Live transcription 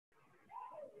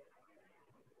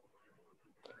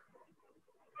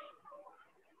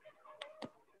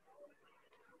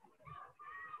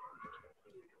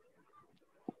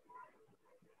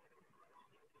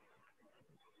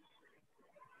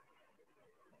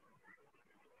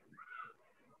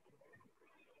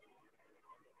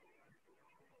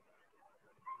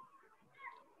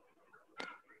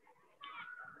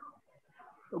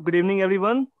Good evening,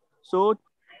 everyone. So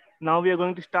now we are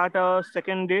going to start our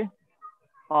second day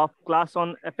of class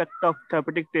on effect of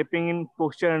therapeutic taping in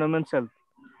posture and women's health.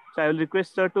 So I will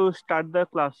request sir to start the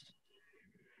class.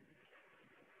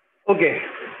 Okay.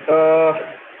 Uh,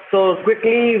 so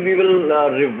quickly, we will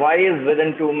revise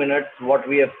within 2 minutes what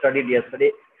we have studied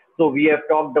yesterday. So we have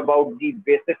talked about the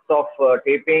basics of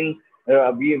taping.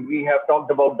 We have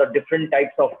talked about the different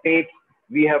types of tapes.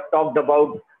 We have talked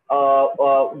about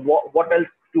what else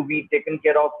to be taken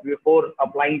care of before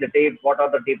applying the tape. What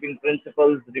are the taping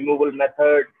principles, removal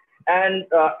method,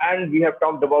 and we have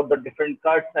talked about the different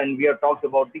cuts, and we have talked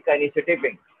about the kinesia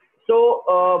taping.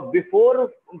 So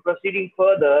before proceeding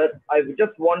further, I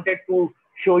just wanted to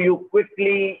show you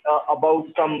quickly about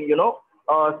some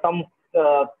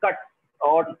cuts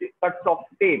or cuts of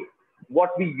tape,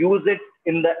 what we use it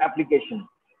in the application.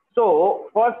 So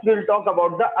first we'll talk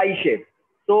about the I shape.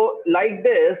 So like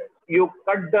this, you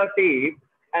cut the tape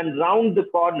and round the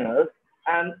corners,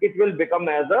 and it will become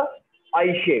as a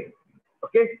I shape.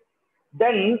 Okay.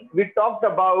 Then we talked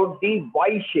about the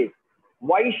Y shape.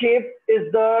 Y shape is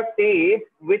the tape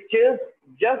which is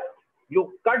just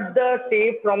you cut the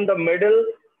tape from the middle,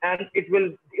 and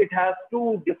it has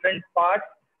two different parts,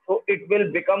 so it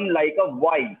will become like a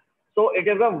Y. So it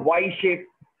is a Y shape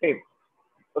tape.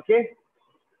 Okay.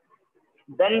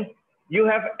 Then you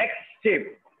have X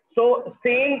shape. So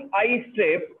same I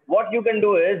strip, what you can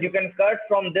do is you can cut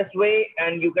from this way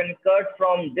and you can cut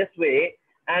from this way,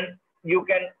 and you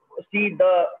can see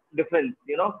the difference,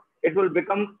 it will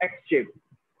become X shape.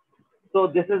 So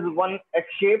this is one X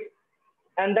shape.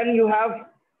 And then you have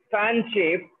fan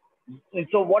shape.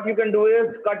 So what you can do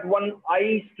is cut one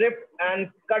I strip and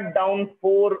cut down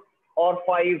 4 or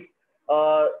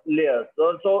 5 layers.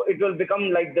 So it will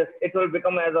become like this. It will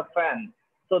become as a fan.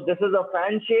 So this is a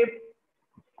fan shape.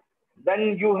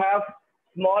 Then you have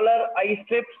smaller I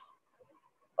strips.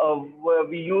 Where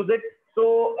we use it.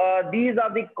 So these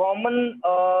are the common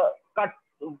cuts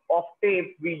of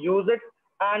tape. We use it,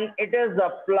 and it is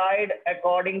applied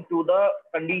according to the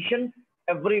condition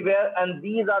everywhere. And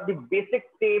these are the basic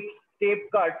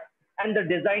tape cuts, and the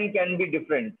design can be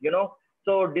different.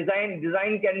 So design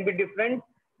can be different,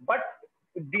 but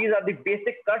these are the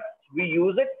basic cuts. We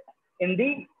use it in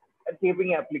the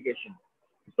taping application.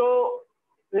 So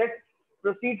let's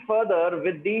proceed further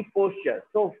with the posture.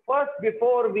 So first,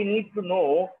 before we need to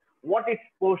know what is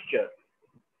posture.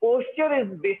 Posture is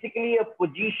basically a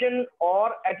position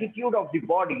or attitude of the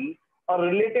body, a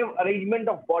relative arrangement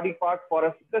of body parts for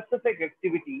a specific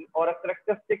activity or a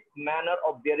characteristic manner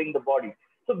of bearing the body.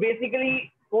 So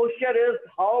basically, posture is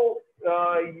how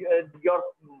your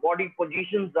body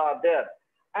positions are there,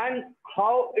 and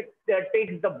how it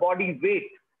takes the body weight.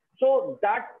 So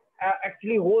that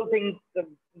actually whole thing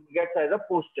gets as a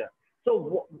posture.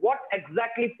 So what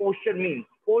exactly posture means?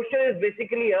 Posture is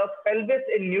basically a pelvis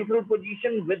in neutral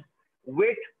position with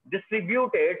weight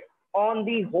distributed on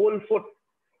the whole foot.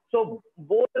 So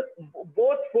both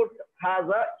foot has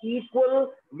a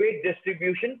equal weight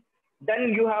distribution. Then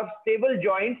you have stable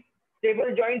joints.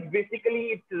 Stable joints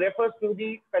basically it refers to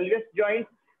the pelvis joint,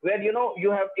 where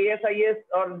you have ASIS,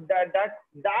 or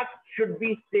that should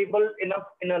be stable enough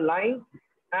in a line.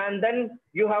 And then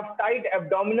you have tight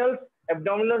abdominals.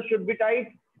 Abdominals should be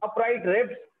tight. Upright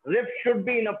ribs. Ribs should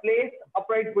be in a place,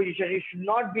 upright position. It should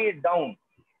not be down.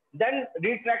 Then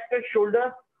retracted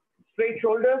shoulders, straight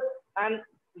shoulders, and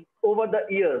over the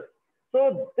ears.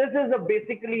 So this is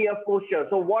basically a posture.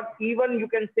 So what even you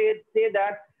can say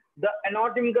that the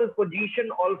anatomical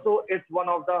position also is one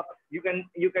of the you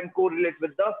can correlate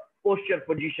with the posture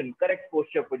position, correct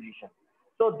posture position.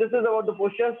 So this is about the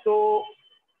posture. So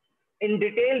in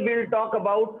detail, we'll talk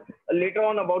about later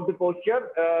on about the posture.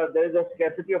 There is a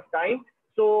scarcity of time.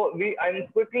 So I'm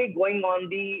quickly going on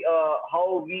the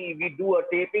how we do a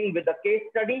taping with a case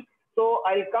study. So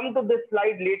I'll come to this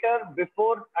slide later.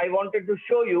 Before, I wanted to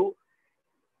show you,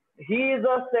 he is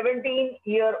a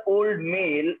 17-year-old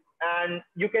male, and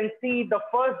you can see the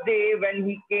first day when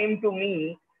he came to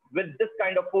me with this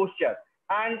kind of posture.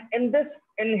 And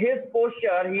in his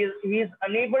posture, he is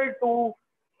unable to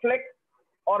flex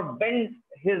or bend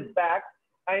his back.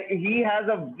 He has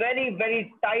a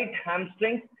very tight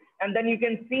hamstring, and then you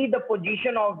can see the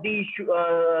position of the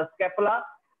scapula.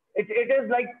 It is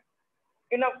like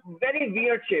in a very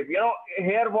weird shape.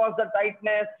 Here was the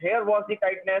tightness, here was the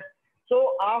tightness.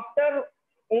 So after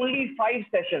only 5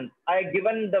 sessions, I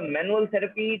given the manual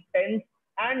therapy, TENS,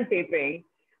 and taping.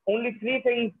 Only 3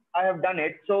 things I have done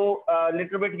it. So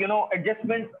little bit,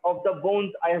 adjustments of the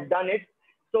bones, I have done it.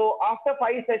 So after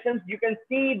 5 sessions, you can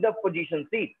see the position.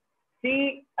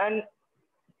 See and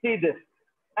see this.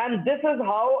 And this is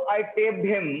how I taped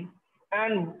him.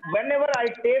 And whenever I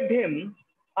taped him,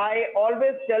 I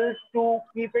always tell to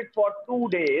keep it for 2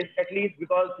 days at least,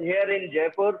 because here in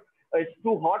Jaipur it's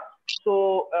too hot.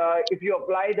 So if you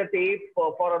apply the tape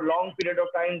for a long period of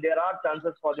time, there are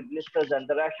chances for the blisters and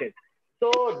the rashes.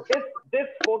 So this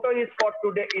photo is for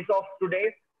today, is of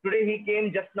today. Today he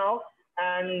came just now,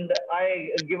 and I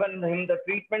given him the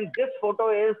treatment. This photo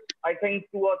is, I think,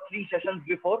 2 or 3 sessions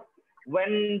before,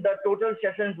 when the total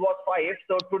sessions was 5.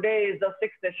 So today is the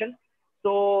 6th session.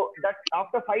 So that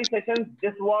after 5 sessions,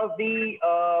 this was the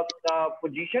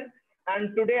position.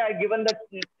 And today I given the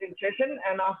session,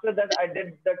 and after that I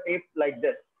did the tape like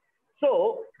this.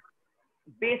 So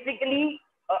basically,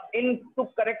 into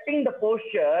correcting the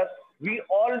posture, we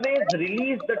always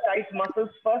release the tight muscles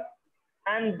first,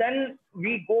 and then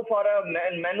we go for a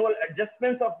manual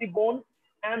adjustments of the bone,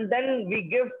 and then we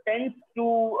give tense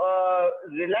to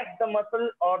relax the muscle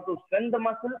or to strengthen the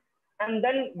muscle, and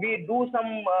then we do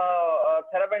some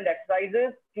theraband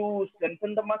exercises to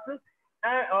strengthen the muscle,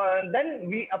 and then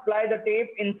we apply the tape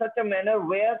in such a manner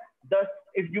where the,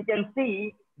 if you can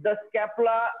see, the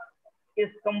scapula is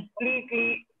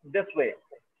completely this way.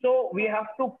 So we have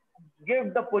to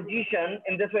give the position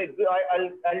in this way.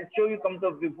 I'll show you, come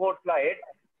to the before slide.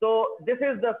 So this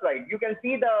is the slide. You can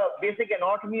see the basic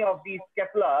anatomy of the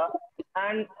scapula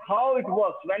and how it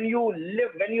works. When you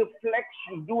lift, when you flex,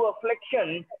 do a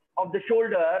flexion of the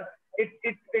shoulder,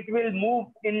 it will move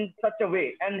in such a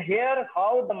way. And here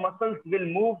how the muscles will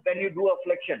move when you do a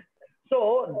flexion.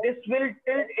 So this will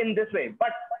tilt in this way.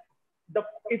 But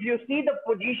if you see the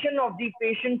position of the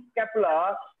patient's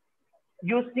scapula,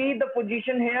 you see the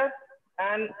position here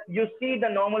and you see the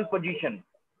normal position.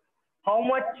 How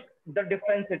much the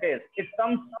difference it is? It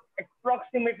comes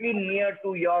approximately near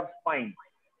to your spine.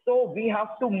 So we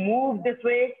have to move this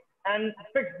way and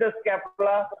fix the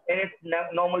scapula in its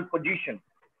normal position.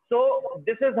 So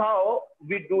this is how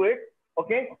we do it,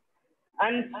 okay?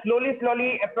 And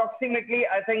slowly, approximately,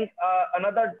 I think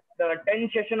another 10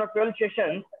 session or 12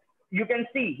 sessions, you can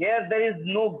see here there is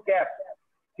no gap.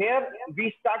 Here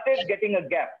we started getting a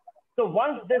gap. So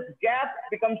once this gap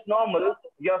becomes normal,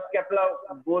 your scapula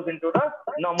goes into the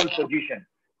normal position.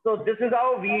 So this is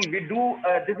how we do.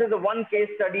 This is a one case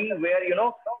study where, you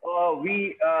know,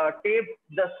 we tape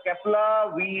the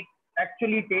scapula. We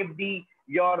actually tape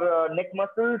your neck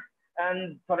muscles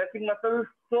and thoracic muscles.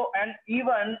 So, and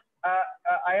even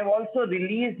I have also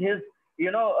released his,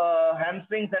 you know,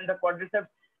 hamstrings and the quadriceps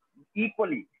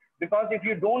equally, because if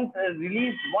you don't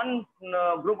release one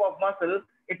group of muscle,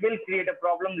 it will create a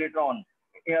problem later on.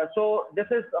 Yeah, so this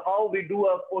is how we do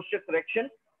a posture correction.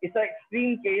 It's an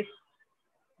extreme case,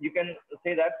 you can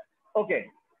say that. Okay,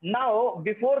 now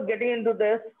before getting into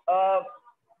this,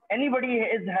 anybody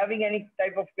is having any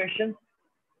type of questions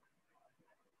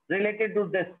related to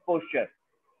this posture?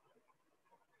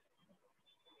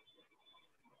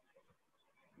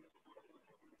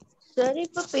 Sir, if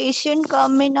a patient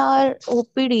come in our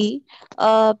OPD,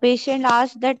 patient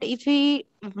asks that if he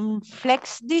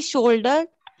flex the shoulder,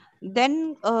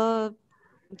 then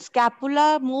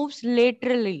scapula moves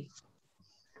laterally.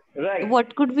 Right.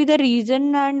 What could be the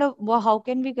reason and how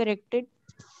can we correct it?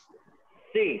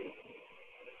 See,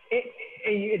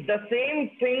 the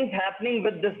same thing happening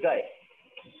with this guy.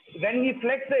 When he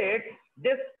flexes it,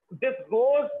 this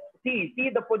goes, see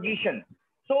the position.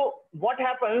 So what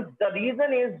happens, the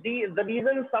reason is the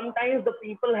reason sometimes the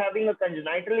people having a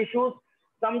congenital issues,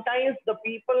 sometimes the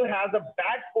people has a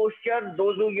bad posture,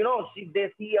 those who, you know, they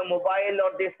see a mobile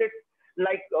or they sit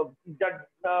like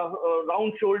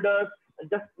round shoulders,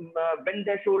 just bend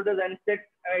their shoulders and sit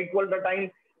equal the time.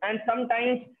 And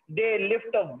sometimes they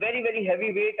lift a very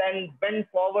heavy weight and bend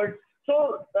forward.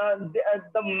 So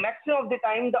the maximum of the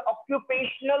time, the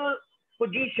occupational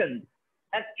position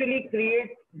actually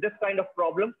creates this kind of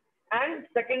problem. And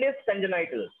second is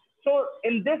congenital. So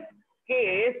in this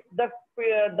case, the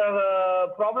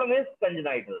problem is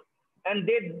congenital, and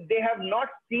they have not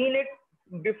seen it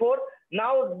before.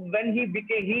 Now, when he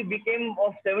became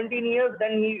of 17 years,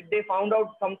 then they found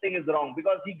out something is wrong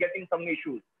because he getting some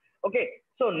issues. Okay,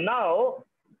 so now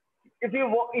if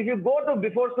you go to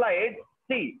before slide,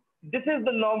 see, this is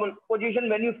the normal position.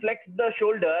 When you flex the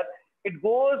shoulder, it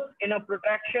goes in a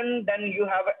protraction, then you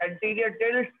have anterior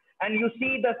tilt, and you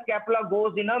see the scapula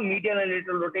goes in a medial and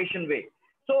lateral rotation way.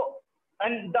 So,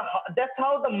 and that's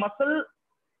how the muscle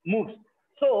moves.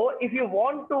 So if you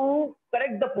want to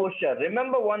correct the posture,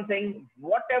 remember one thing,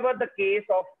 whatever the case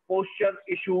of posture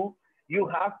issue, you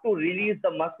have to release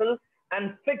the muscle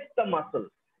and fix the muscle,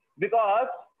 because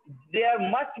there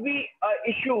must be an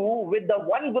issue with the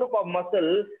one group of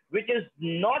muscle which is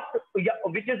not,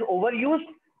 which is overused,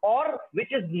 or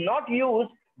which is not used,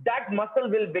 that muscle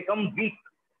will become weak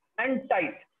and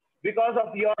tight because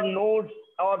of your nodes,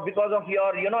 or because of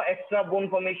your extra bone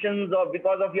formations, or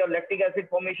because of your lactic acid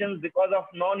formations, because of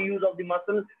non-use of the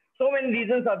muscle. So many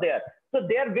reasons are there. So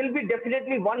there will be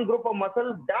definitely one group of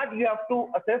muscle that you have to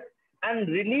assess and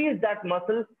release that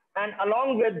muscle, and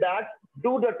along with that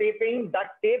do the taping.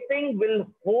 That taping will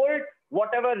hold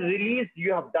whatever release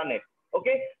you have done it.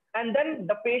 Okay, and then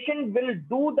the patient will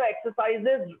do the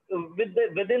exercises with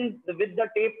the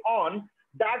tape on.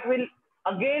 That will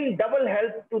again double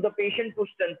help to the patient to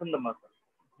strengthen the muscle.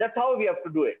 That's how we have to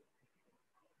do it.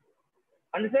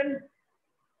 Understand?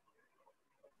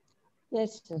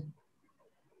 Yes, sir.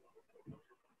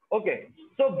 Okay.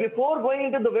 So before going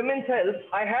into the women's health,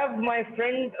 I have my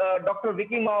friend Dr.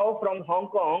 Vicky Mao from Hong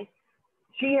Kong.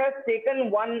 She has taken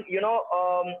one,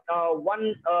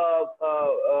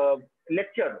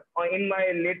 lecture in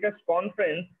my latest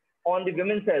conference on the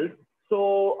women's health.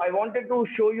 So I wanted to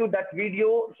show you that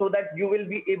video so that you will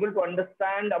be able to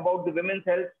understand about the women's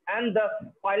health and the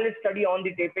pilot study on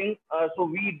the taping. So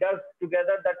we does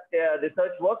together that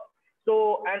research work.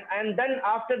 So, and then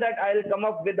after that, I'll come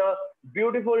up with a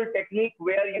beautiful technique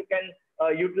where you can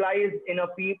utilize in a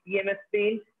PMS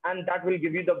pain, and that will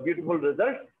give you the beautiful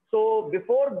result. So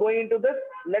before going into this,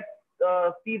 let's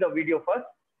see the video first.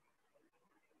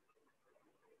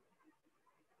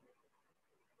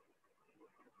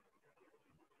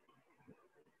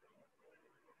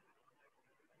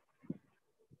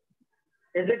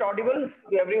 Is it audible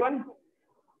to everyone?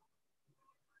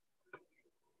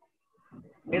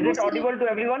 Is it audible to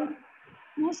everyone?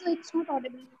 No, sir, it's not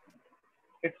audible.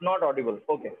 It's not audible.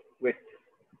 Okay, wait.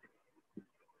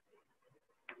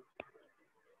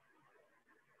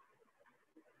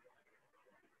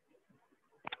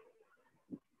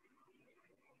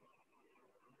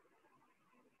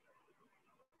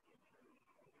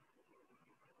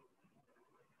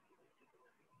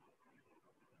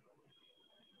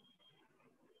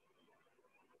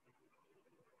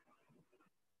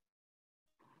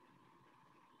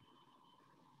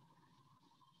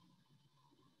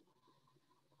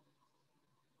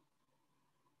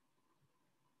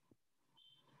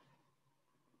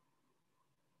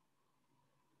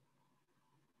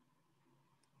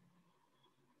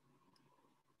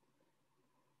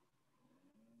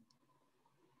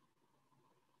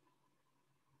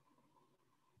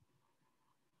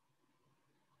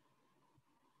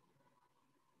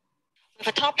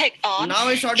 The topic on now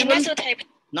it's audible.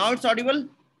 Now it's audible.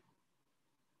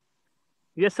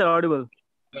 Yes, sir, audible.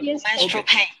 Yes. Menstrual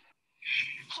pain.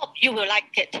 Hope you will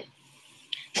like it.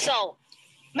 So,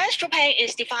 menstrual pain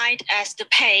is defined as the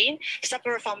pain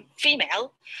suffered from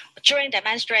female during their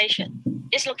menstruation.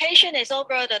 Its location is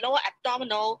over the lower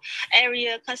abdominal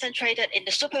area, concentrated in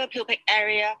the suprapubic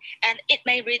area, and it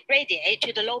may radiate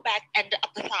to the low back and the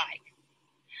upper thigh.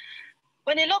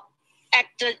 When you look at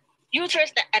the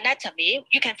uterus anatomy,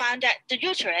 you can find that the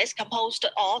uterus is composed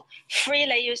of 3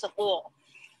 layers of wall.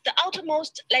 The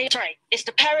outermost layer is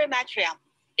the perimetrium.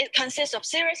 It consists of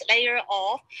series layer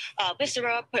of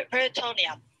visceral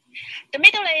peritoneum. The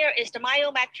middle layer is the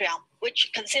myometrium, which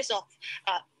consists of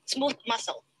smooth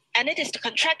muscle. And it is the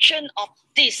contraction of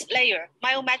this layer,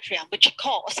 myometrium, which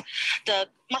causes the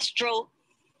menstrual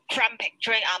cramping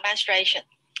during our menstruation.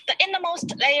 The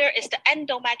innermost layer is the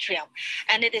endometrium,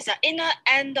 and it is an inner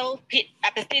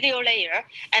endoepithelial layer,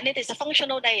 and it is a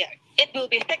functional layer. It will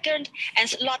be thickened and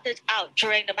slotted out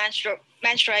during the menstrual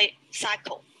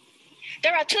cycle.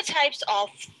 There are 2 types of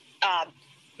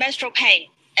menstrual pain,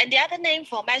 and the other name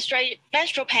for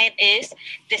menstrual pain is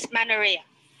dysmenorrhea.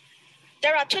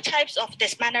 There are 2 types of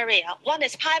dysmenorrhea. One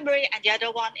is primary and the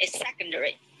other one is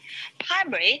secondary.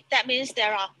 Primary, that means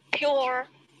there are pure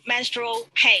menstrual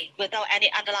pain without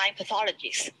any underlying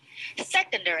pathologies.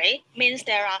 Secondary means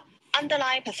there are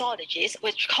underlying pathologies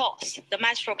which cause the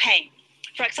menstrual pain.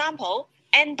 For example,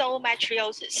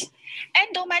 endometriosis.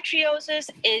 Endometriosis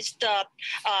is a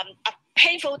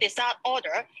painful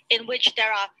disorder in which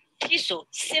there are tissue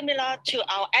similar to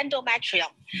our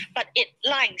endometrium, but it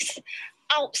lies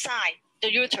outside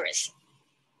the uterus.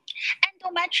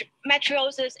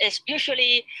 Endometriosis is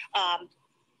usually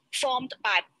formed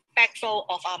by backflow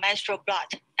of our menstrual blood,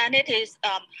 and it is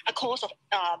a cause of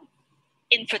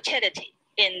infertility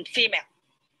in female.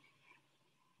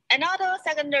 Another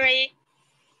secondary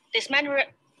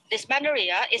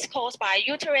dysmenorrhea is caused by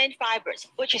uterine fibers,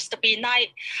 which is the benign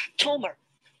tumor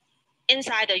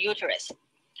inside the uterus.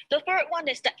 The third one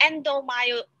is the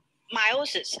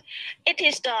endomyosis. It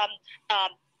is the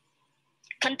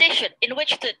condition in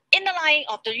which the inner lining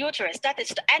of the uterus, that is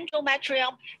the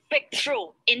endometrium, breaks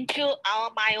through into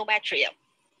our myometrium.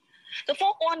 The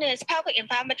fourth one is pelvic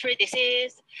inflammatory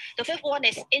disease. The fifth one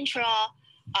is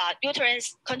uterine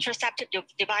contraceptive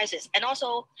devices, and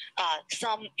also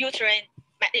some uterine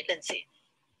malignancy.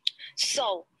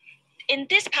 So in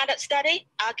this pilot study,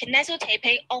 our kinesio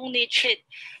taping only treat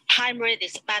primary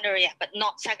dysmenorrhea, but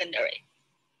not secondary.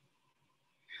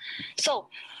 So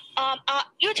our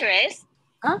uterus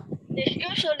is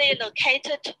usually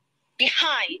located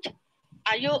behind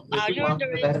our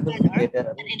urinary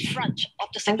bladder and in front of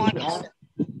the sigmoid column.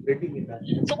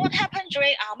 So what happens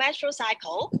during our menstrual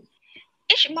cycle?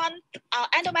 Each month, our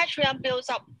endometrium builds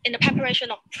up in the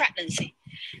preparation of pregnancy.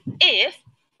 If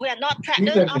we are not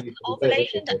pregnant after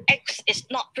ovulation, the egg is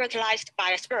not fertilized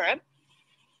by a sperm,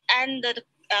 and the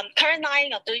current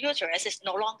lining of the uterus is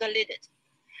no longer lidded.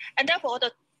 And therefore,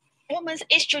 the woman's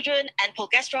estrogen and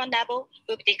progesterone level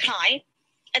will decline,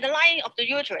 and the lining of the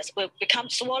uterus will become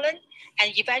swollen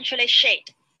and eventually shed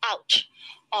out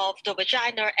of the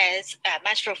vagina as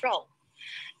menstrual flow.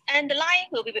 And the lining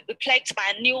will be replaced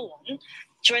by a new one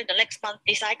during the next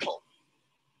monthly cycle.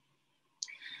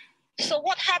 So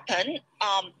what happened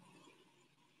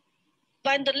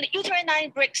when the uterine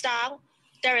lining breaks down?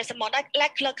 There is a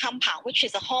molecular compound, which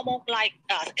is a hormone-like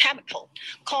chemical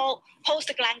called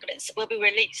prostaglandins, will be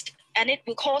released, and it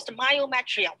will cause the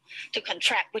myometrium to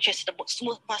contract, which is the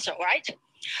smooth muscle, right?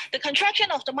 The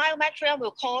contraction of the myometrium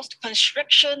will cause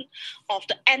constriction of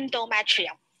the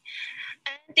endometrium.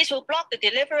 And this will block the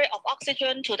delivery of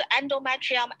oxygen to the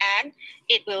endometrium, and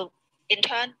it will in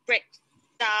turn break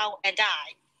down and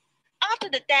die. After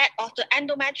the death of the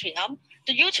endometrium,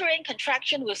 the uterine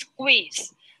contraction will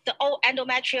squeeze the old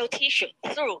endometrial tissue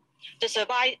through the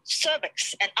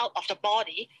cervix and out of the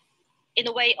body in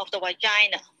the way of the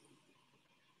vagina.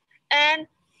 And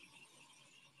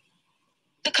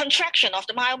the contraction of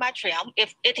the myometrium,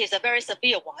 if it is a very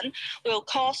severe one, will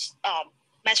cause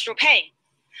menstrual pain.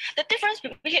 The difference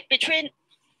between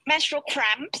menstrual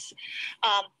cramps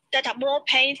that are more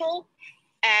painful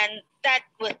and that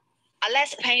are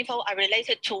less painful are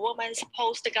related to women's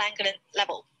prostaglandin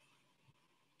level.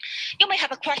 You may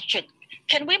have a question: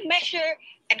 can we measure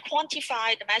and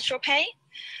quantify the menstrual pain?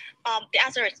 The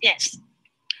answer is yes.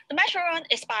 The measurement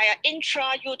is by an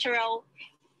intrauteral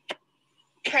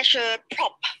pressure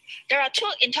probe. There are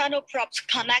two internal probes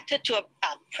connected to a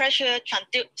pressure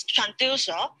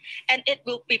transducer, and it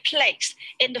will be placed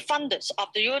in the fundus of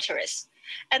the uterus.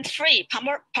 And three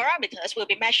parameters will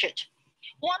be measured.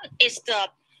 One is the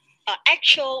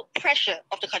actual pressure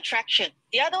of the contraction.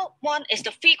 The other one is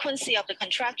the frequency of the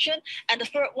contraction, and the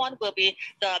third one will be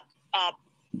the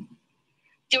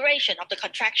duration of the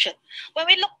contraction. When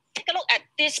we take a look at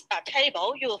this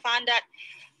table, you will find that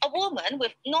a woman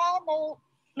with normal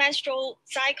menstrual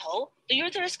cycle, the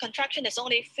uterus contraction is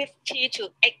only 50 to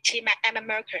 80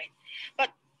 mmHg. But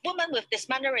women with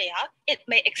dysmenorrhea, it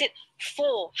may exceed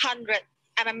 400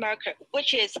 mmHg,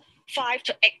 which is 5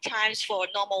 to 8 times for a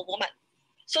normal woman.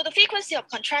 So the frequency of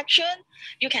contraction,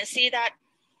 you can see that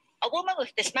a woman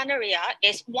with dysmenorrhea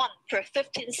is 1 per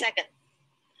 15 seconds.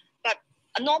 But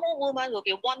a normal woman will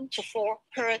be 1 to 4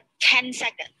 per 10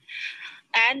 seconds.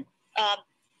 And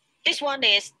this one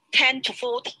is 10 to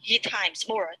 40 times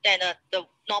more than the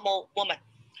normal woman.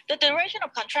 The duration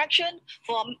of contraction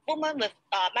for a woman with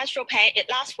menstrual pain, it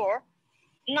lasts for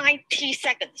 90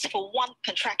 seconds for one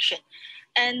contraction.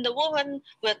 And the woman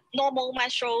with normal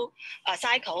menstrual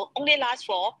cycle only lasts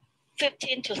for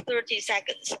 15 to 30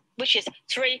 seconds, which is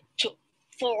 3 to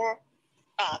 4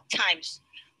 times.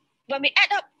 When we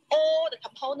add up all the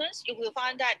components, you will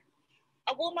find that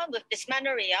a woman with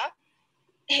dysmenorrhea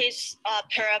is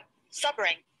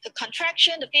suffering the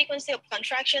contraction, the frequency of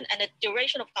contraction, and the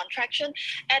duration of contraction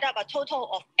add up a total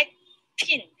of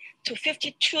 18 to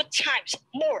 52 times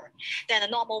more than a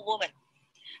normal woman.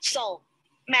 So,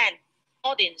 men,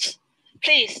 audience,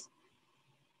 please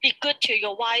be good to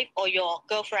your wife or your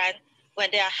girlfriend when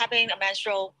they are having a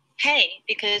menstrual pain,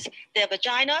 because their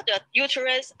vagina, their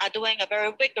uterus are doing a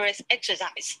very vigorous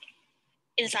exercise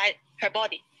inside her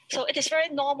body. So it is very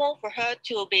normal for her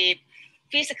to be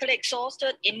physically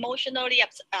exhausted, emotionally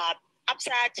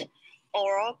upset,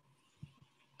 or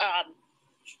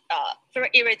very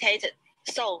irritated.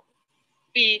 So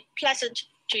be pleasant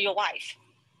to your wife.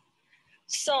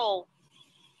 So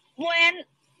when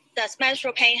does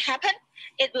menstrual pain happen?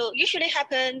 It will usually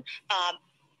happen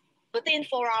within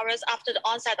 4 hours after the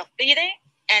onset of bleeding,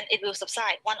 and it will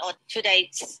subside 1 or 2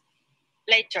 days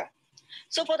later.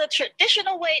 So for the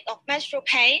traditional way of menstrual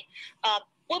pain,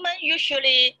 women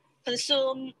usually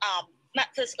consume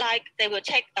methods like they will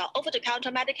take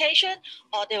over-the-counter medication,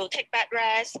 or they will take bed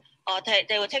rest, or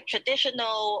they will take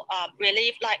traditional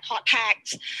relief like hot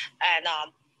packs and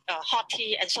hot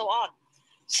tea, and so on.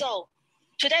 So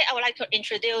today I would like to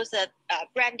introduce a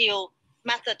brand new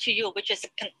method to you, which is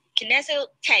kinesio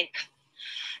tape.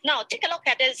 Now take a look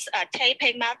at this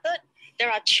taping method.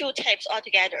 There are 2 tapes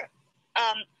altogether.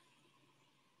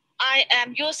 I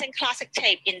am using classic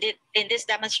tape in this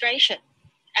demonstration.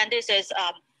 And this is,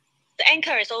 the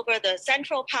anchor is over the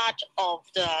central part of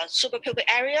the suprapubic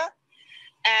area.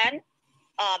 And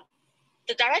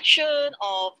the direction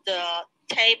of the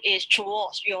tape is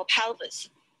towards your pelvis.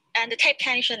 And the tape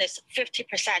tension is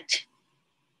 50%.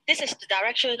 This is the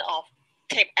direction of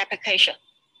tape application.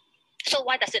 So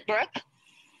why does it work?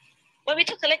 When we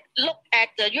took a look at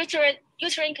the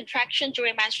uterine contraction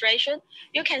during menstruation,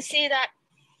 you can see that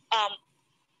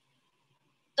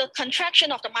the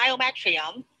contraction of the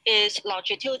myometrium is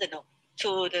longitudinal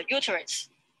to the uterus,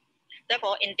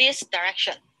 therefore in this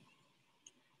direction.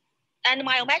 And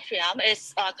myometrium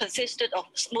is consisted of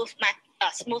smooth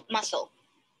muscle.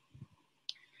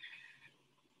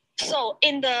 So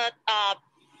in the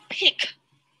peak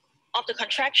of the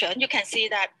contraction, you can see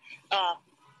that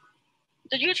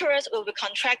the uterus will be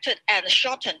contracted and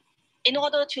shortened in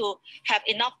order to have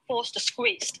enough force to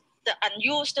squeeze the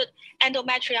unused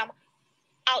endometrium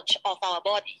out of our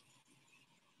body.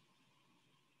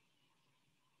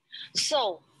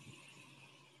 So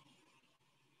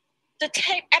the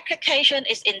tape application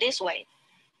is in this way,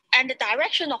 and the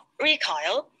direction of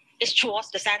recoil is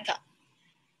towards the center.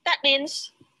 That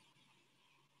means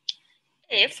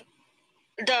if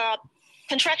the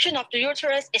contraction of the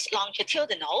uterus is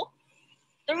longitudinal,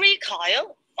 the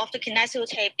recoil of the kinesio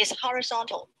tape is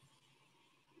horizontal.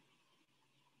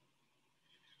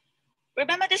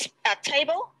 Remember this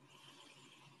table?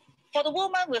 For the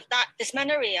woman with that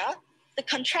dysmenorrhea, the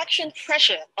contraction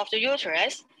pressure of the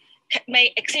uterus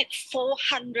may exceed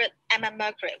 400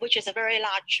 mmHg, which is a very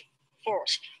large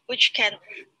force, which can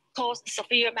cause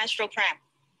severe menstrual cramp.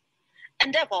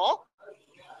 And therefore,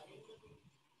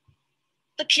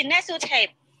 the kinesio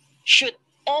tape should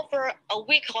offer a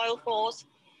recoil force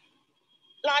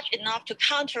large enough to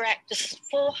counteract the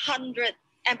 400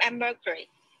 mmHg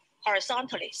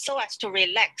horizontally so as to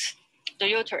relax the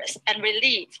uterus and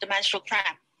relieve the menstrual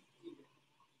cramp.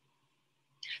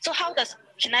 So how does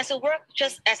kinesio work?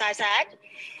 Just as I said,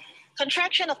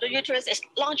 contraction of the uterus is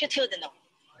longitudinal.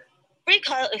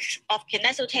 Recoil of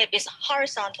kinesio tape is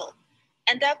horizontal,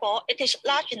 and therefore it is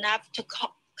large enough to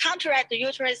counteract the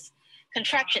uterus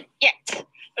contraction, yet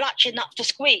large enough to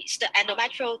squeeze the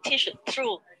endometrial tissue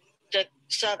through the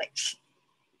cervix.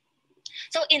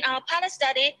 So in our pilot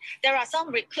study, there are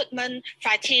some recruitment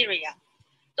criteria.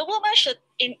 The woman should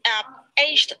be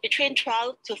aged between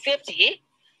 12 to 50,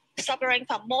 suffering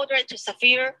from moderate to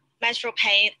severe menstrual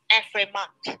pain every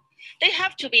month. They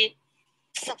have to be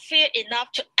severe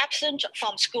enough to absent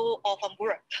from school or from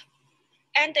work.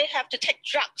 And they have to take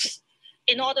drugs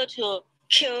in order to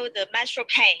cure the menstrual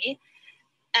pain.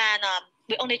 And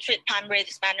we only treat primary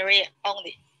dysmenorrhea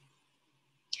only.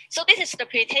 So this is the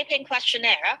pre-taping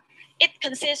questionnaire. It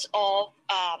consists of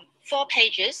 4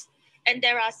 pages, and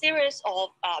there are a series of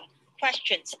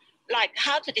questions like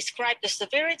how to describe the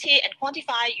severity and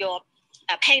quantify your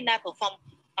pain level from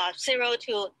 0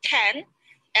 to 10,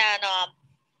 and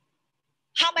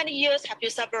how many years have you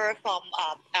suffered from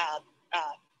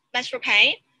menstrual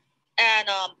pain, and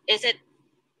is it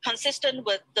consistent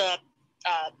with the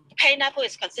pain level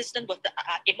is consistent with the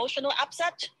emotional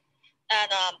upset,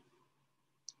 and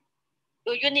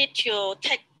will you need to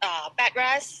take bed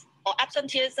rest or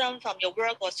absenteeism from your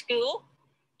work or school?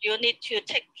 You need to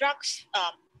take drugs.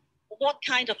 What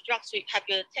kind of drugs have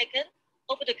you taken?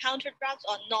 Over-the-counter drugs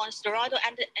or non-steroidal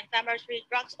anti-inflammatory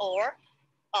drugs, or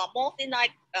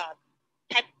morphine-like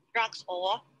type drugs,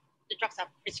 or the drugs are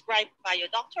prescribed by your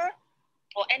doctor,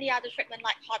 or any other treatment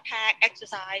like hot pack,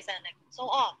 exercise, and so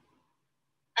on.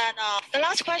 And the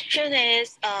last question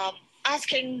is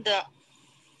asking the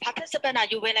participant, are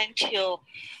you willing to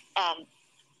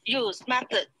use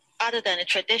method other than a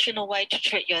traditional way to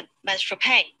treat your menstrual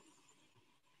pain?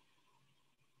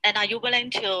 And are you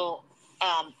willing to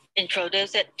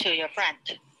introduce it to your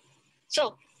friend?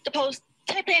 So the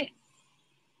post-taping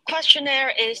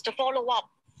questionnaire is the follow-up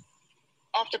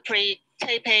of the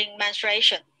pre-taping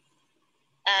menstruation.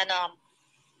 And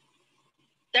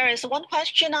there is one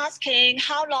question asking,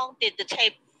 how long did the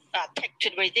tape take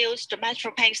to reduce the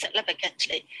menstrual pain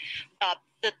significantly?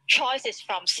 The choice is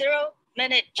from 0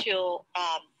 minutes to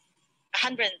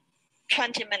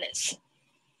 120 minutes.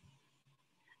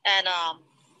 And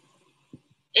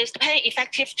is the pain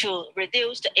effective to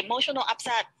reduce the emotional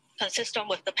upset consistent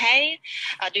with the pain?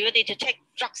 Do you need to take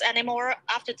drugs anymore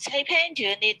after the taping? Do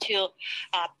you need to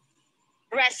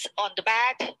rest on the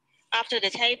bed? after the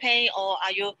taping, or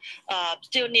are you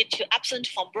still need to absent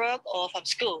from work or from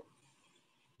school?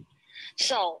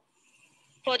 So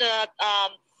for the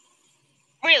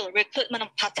real recruitment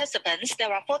of participants,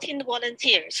 there are 14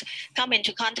 volunteers come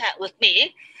into contact with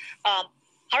me.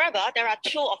 However, there are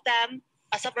 2 of them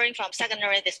are suffering from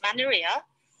secondary dysmenorrhea.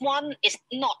 One is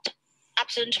not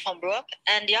absent from work,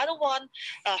 and the other one,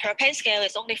 her pain scale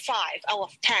is only 5 out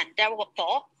of 10. Therefore,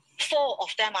 4 of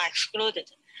them are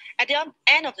excluded. At the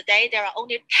end of the day, there are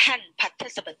only 10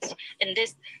 participants in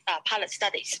this pilot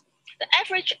studies. The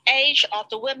average age of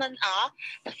the women are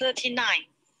 39,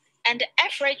 and the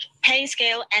average pain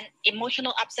scale and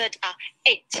emotional upset are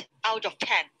 8 out of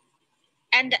 10.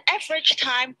 And the average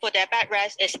time for their bed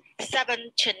rest is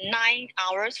 7 to 9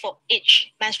 hours for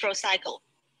each menstrual cycle.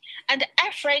 And the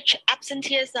average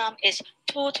absenteeism is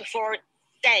 2 to 4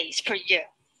 days per year.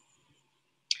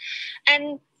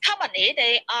 And commonly,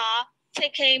 they are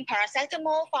taking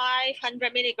paracetamol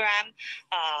 500 milligram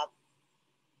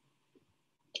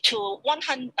to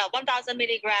 1,000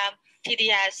 milligram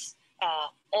TDS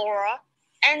or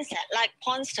NSAID like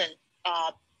Ponston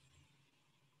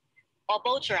or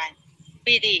Voteran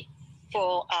BD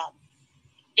for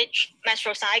each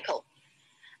menstrual cycle.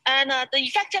 And the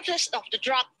effectiveness of the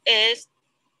drug is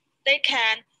they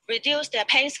can reduce their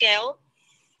pain scale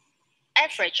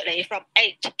averagely from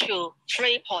 8 to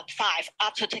 3.5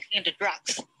 after taking the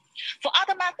drugs. For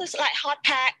other methods like hot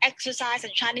pack, exercise,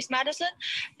 and Chinese medicine,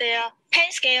 their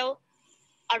pain scale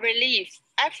are relieved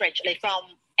averagely from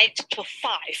 8 to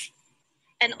 5.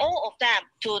 And all of them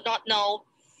do not know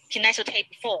Kinesiotape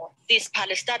before this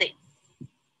pilot study.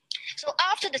 So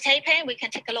after the taping, we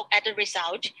can take a look at the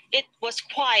result. It was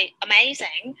quite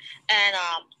amazing and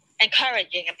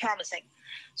encouraging and promising.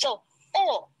 So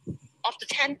all of the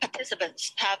 10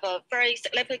 participants have a very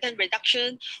significant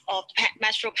reduction of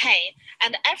menstrual pain,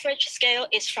 and the average scale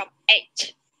is from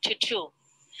 8 to 2.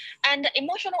 And the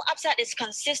emotional upset is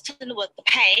consistent with the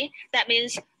pain. That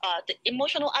means the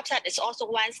emotional upset is also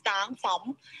went down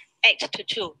from 8 to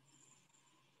 2.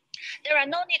 There are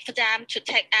no need for them to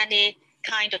take any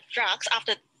kind of drugs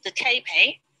after the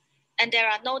taping, and there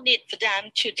are no need for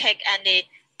them to take any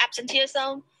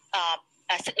absenteeism,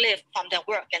 sick leave from their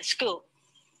work and school.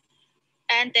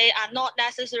 And they are not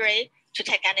necessary to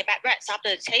take any bed rest after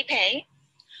the taping.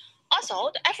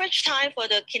 Also, the average time for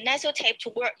the Kinesiotape to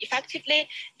work effectively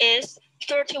is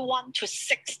 31 to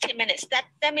 60 minutes.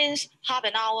 That means half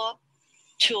an hour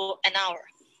to an hour.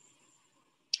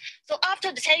 So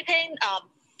after the taping,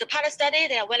 the pilot study,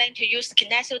 they are willing to use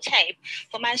Kinesiotape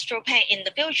for menstrual pain in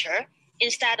the future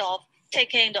instead of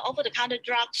taking the over-the-counter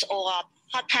drugs or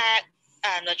hot pack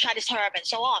and Chinese herb and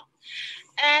so on.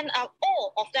 And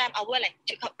all of them are willing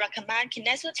to recommend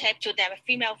Kinesiotape to their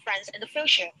female friends in the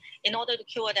future in order to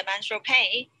cure their menstrual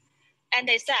pain. And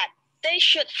they said they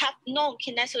should have known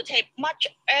Kinesiotape much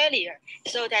earlier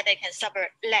so that they can suffer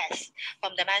less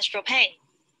from the menstrual pain.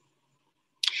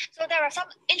 So there are some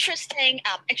interesting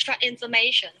extra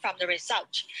information from the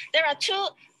result. There are 2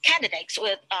 candidates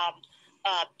with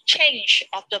change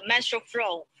of the menstrual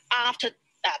flow after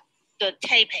the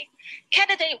taping.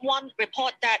 Candidate 1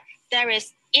 report that there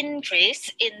is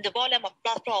increase in the volume of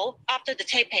blood flow after the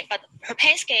taping, but her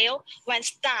pain scale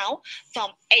went down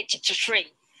from 8 to 3.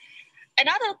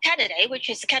 Another candidate, which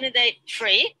is candidate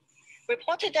 3,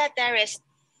 reported that there is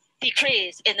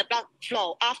decrease in the blood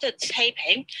flow after the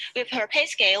taping, with her pain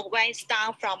scale went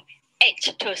down from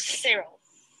 8 to 0.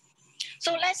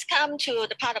 So let's come to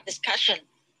the part of discussion.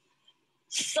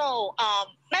 So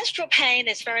menstrual pain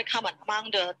is very common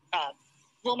among the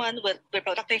women with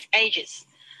reproductive ages.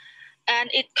 And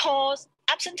it causes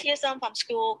absenteeism from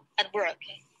school and work.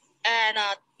 And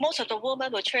most of the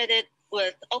women were treated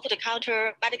with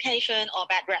over-the-counter medication or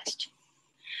bed rest.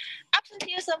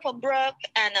 Absenteeism from work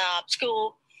and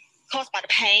school caused by the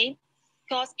pain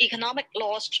cause economic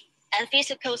loss and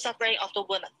physical suffering of the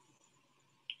women.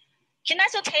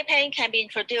 Kinesiotaping can be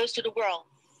introduced to the world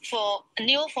for a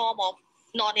new form of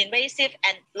non-invasive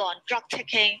and non-drug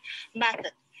taking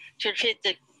method to treat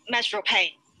the menstrual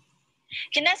pain.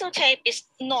 Kinesiotape is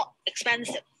not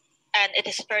expensive and it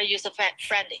is very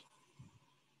user-friendly.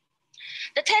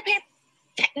 The taping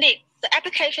technique, the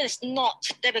application is not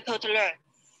difficult to learn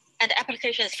and the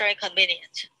application is very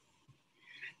convenient.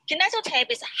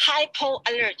 Kinesiotape is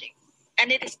hypoallergic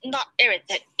and it is not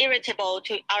irritable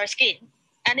to our skin,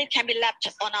 and it can be left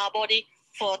on our body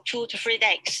for 2 to 3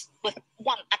 days with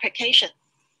one application.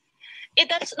 It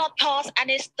does not cause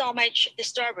any stomach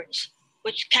disturbance,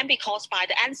 which can be caused by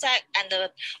the NSAID and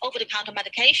the over-the-counter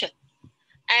medication.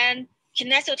 And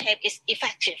Kinesiotape is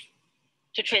effective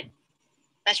to treat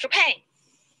menstrual pain.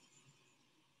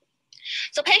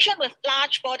 So patients with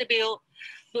large body build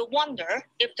will wonder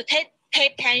if the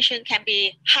tape tension can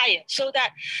be higher so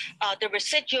that the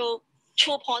residual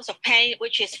 2 points of pain,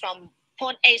 which is from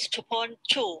 0.8 to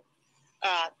 0.2,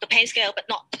 the pain scale, but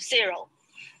not 0,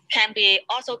 can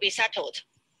also be settled.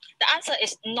 The answer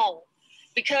is no,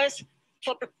 because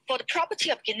for the property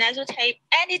of kineso tape,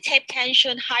 any tape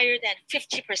tension higher than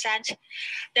 50%,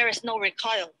 there is no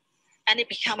recoil, and it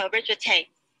becomes a rigid tape.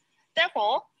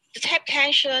 Therefore, the tape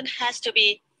tension has to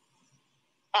be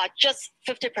just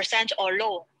 50% or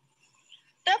lower.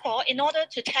 Therefore, in order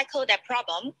to tackle that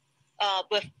problem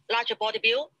with larger body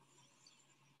build,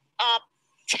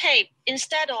 tape,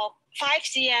 instead of 5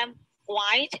 cm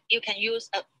wide, you can use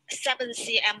a 7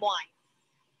 cm wide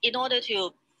in order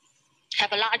to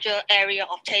have a larger area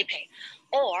of taping.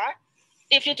 Or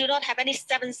if you do not have any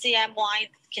 7 cm wide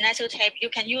kineso tape, you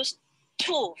can use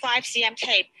 2 5 cm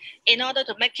tape in order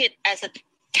to make it as a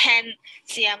 10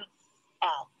 cm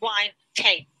wide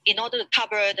tape in order to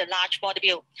cover the large body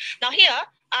build. Now here,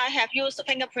 I have used the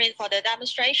fingerprint for the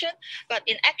demonstration, but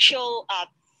in actual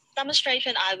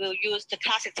demonstration, I will use the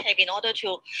classic tape in order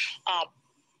to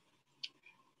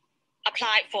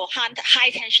apply for high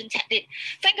tension technique.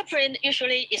 Fingerprint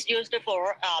usually is used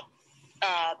for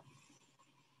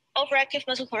overactive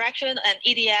muscle correction and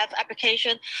EDF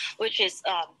application, which is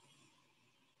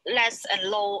less and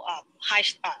low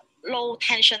low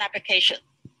tension application.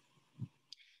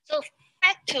 So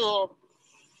back to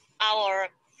our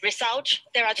result,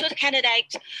 there are 2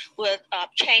 candidates with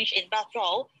change in blood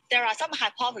flow. There are some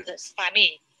hypotheses by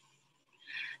me.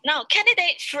 Now,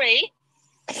 candidate 3,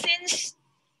 since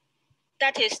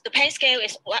that is the pain scale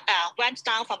is went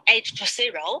down from 8 to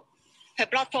 0, her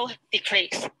blood flow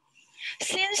decreased.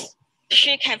 Since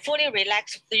she can fully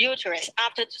relax the uterus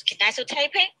after kineso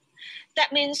taping,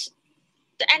 that means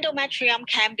the endometrium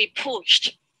can be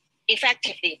pushed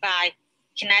effectively by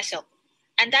kineso.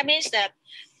 And that means that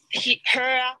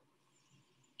her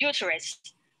uterus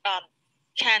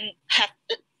can have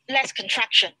less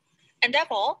contraction. And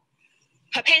therefore,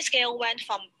 her pain scale went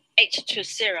from 8 to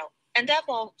 0. And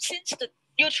therefore, since the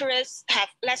uterus have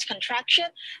less contraction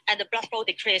and the blood flow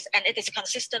decrease, and it is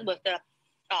consistent with the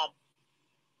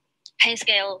pain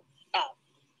scale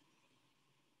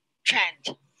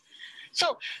trend.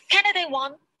 So candidate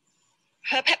 1,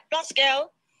 her blood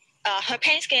scale, her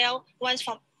pain scale went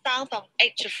down from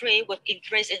 8 to 3 with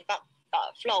increase in blood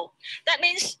flow. That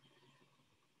means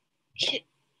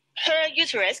her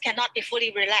uterus cannot be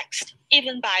fully relaxed,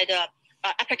 even by the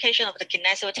application of the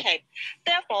kineso tape.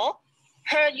 Therefore,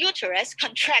 her uterus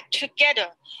contract together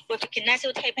with the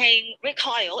kineso taping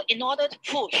recoil in order to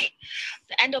push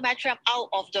the endometrium out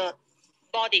of the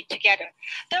body together.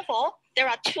 Therefore, there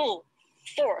are 2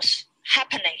 forces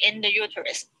happening in the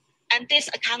uterus, and this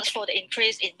accounts for the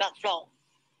increase in blood flow.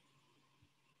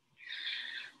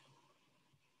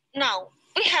 Now,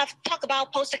 we have talked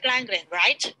about prostaglandin,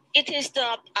 right? It is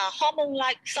the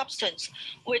hormone-like substance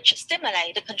which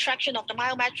stimulates the contraction of the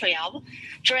myometrium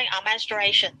during our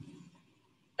menstruation.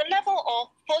 The level of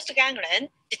prostaglandin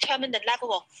determines the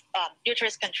level of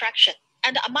uterus contraction,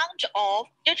 and the amount of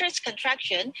uterus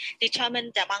contraction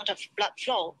determines the amount of blood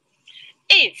flow.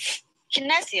 If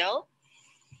kinesio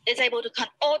is able to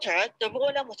alter the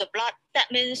volume of the blood,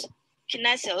 that means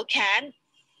kinesio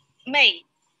may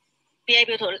be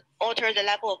able to alter the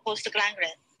level of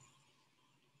prostaglandin.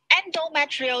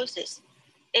 Endometriosis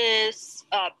is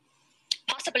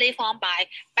possibly formed by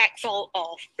backflow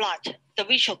of blood, the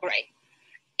retrograde.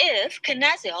 If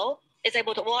kinesio is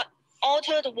able to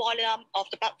alter the volume of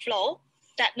the blood flow,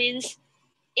 that means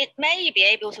it may be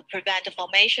able to prevent the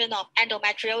formation of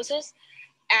endometriosis,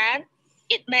 and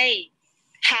it may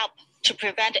help to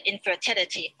prevent the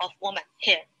infertility of women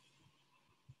here.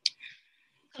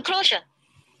 Conclusion.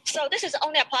 So this is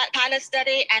only a pilot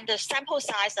study, and the sample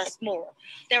size is small.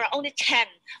 There are only 10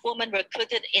 women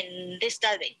recruited in this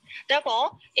study.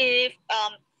 Therefore, if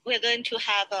we're going to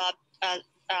have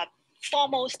a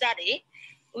formal study,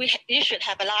 we should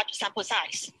have a large sample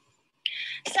size.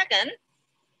 Second,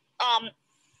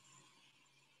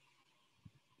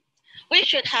 we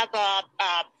should have a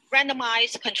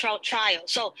randomized controlled trial.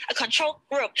 So a control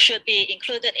group should be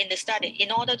included in the study in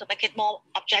order to make it more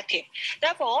objective.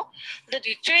 Therefore, the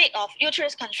degree of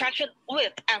uterus contraction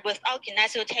with and without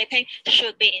kinesio taping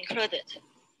should be included.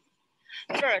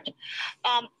 Third,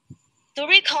 the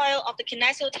recoil of the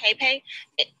kinesio taping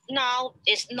now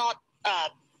is not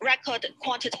recorded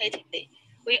quantitatively.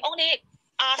 We only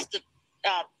ask the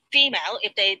female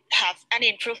if they have any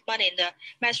improvement in the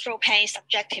menstrual pain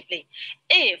subjectively.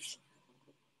 If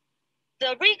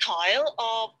the recoil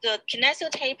of the kinesio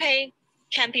taping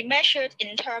can be measured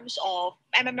in terms of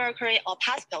mmHg or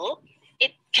Pascal,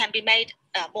 it can be made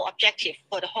more objective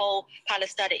for the whole pilot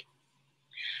study.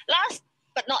 Last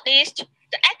but not least,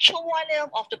 the actual volume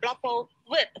of the blood flow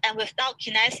with and without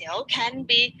kinesio can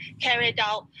be carried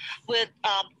out with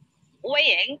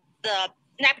weighing the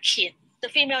napkin, the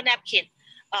female napkin,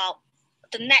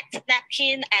 the net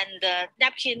napkin and the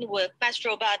napkin with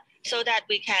menstrual blood, so that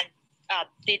we can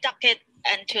deduct it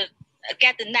and to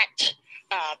get the net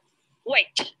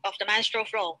weight of the menstrual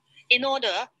flow in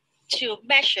order to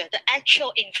measure the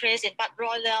actual increase in blood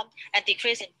volume and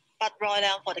decrease in blood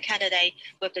volume for the candidate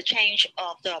with the change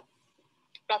of the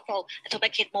blood flow to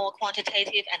make it more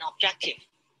quantitative and objective.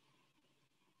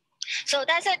 So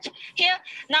that's it. Here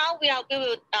now we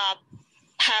will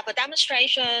have a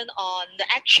demonstration on the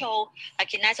actual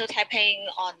kinesio tapping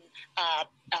on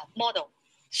model.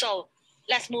 So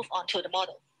let's move on to the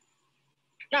model.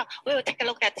 Now we will take a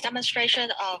look at the demonstration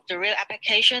of the real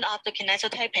application of the kinesio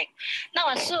tapping. Now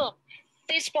assume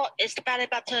this spot is the belly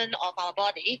button of our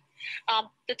body.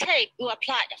 The tape will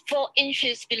apply 4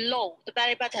 inches below the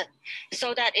belly button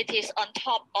so that it is on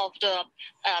top of the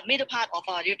middle part of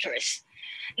our uterus.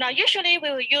 Now usually we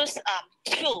will use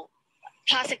 2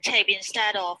 plastic tape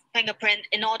instead of fingerprint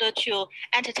in order to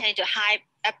entertain the high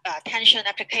tension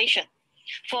application.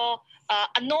 For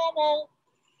a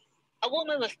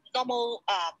woman with normal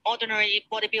ordinary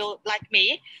body build like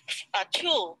me,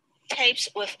 2 tapes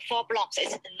with 4 blocks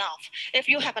is enough. If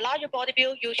you have a larger body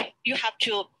build, you have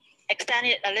to extend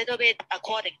it a little bit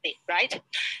accordingly, right?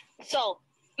 So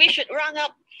we should round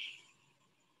the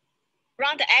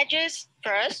edges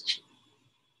first.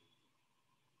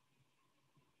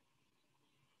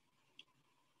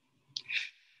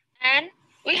 And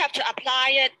we have to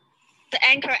apply it. The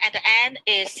anchor at the end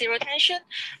is 0 tension.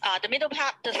 The middle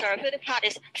part, the therapeutic part,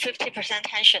 is 50%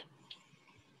 tension.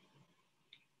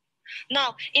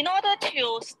 Now, in order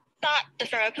to start the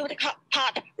therapeutic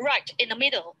part right in the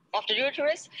middle of the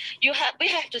uterus, we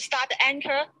have to start the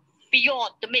anchor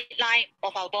beyond the midline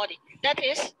of our body. That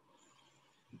is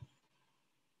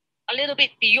a little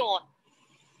bit beyond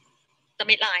the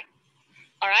midline.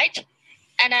 All right?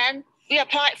 And then we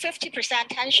apply 50%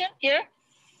 tension here.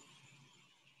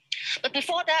 But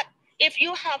before that, if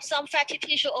you have some fatty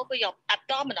tissue over your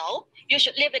abdominal, you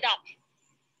should lift it up.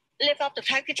 Lift up the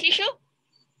fatty tissue.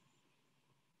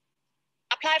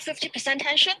 Apply 50%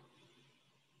 tension.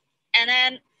 And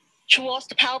then towards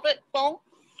the pelvic bone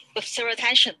with 0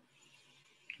 tension.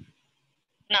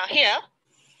 Now here,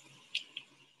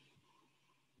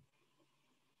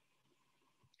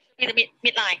 be the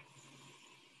midline.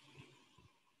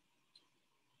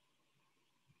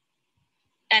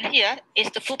 And here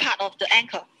is the full part of the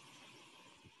anchor.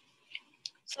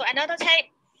 So another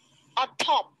tape on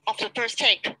top of the first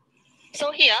tape.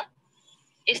 So here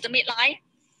is the midline.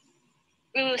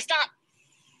 We will start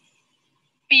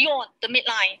beyond the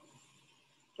midline,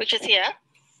 which is here.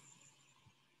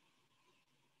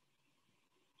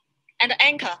 And the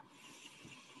anchor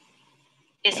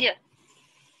is here.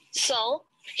 So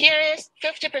here is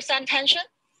 50% tension.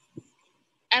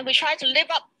 And we try to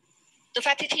lift up the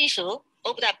fatty tissue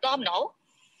over the abdominal,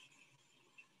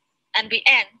 and we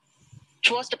end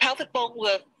towards the pelvic bone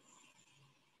with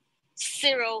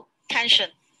 0 tension.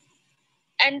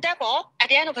 And therefore, at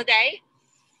the end of the day,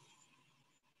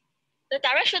 the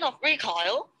direction of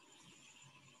recoil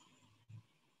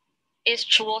is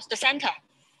towards the center.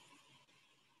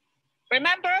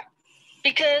 Remember,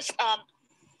 because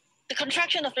the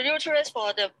contraction of the uterus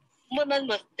for the woman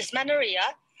with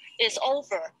dysmenorrhea is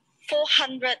over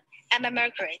 400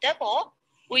 mmHg. Therefore,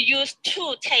 we use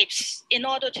 2 tapes in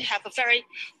order to have a very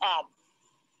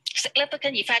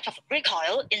significant effect of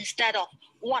recoil instead of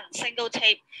 1 single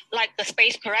tape, like the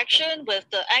space correction with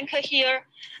the anchor here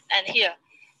and here.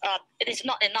 It is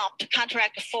not enough to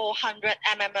counteract the 400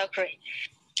 mmHg.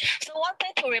 So one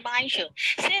thing to remind you,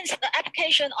 since the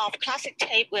application of classic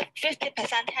tape with 50%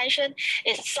 tension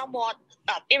is somewhat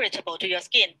irritable to your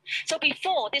skin. So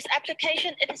before this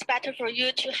application, it is better for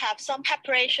you to have some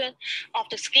preparation of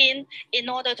the skin in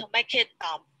order to make it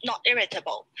not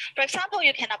irritable. For example,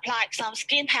 you can apply some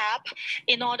skin pap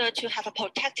in order to have a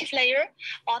protective layer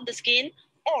on the skin,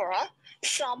 or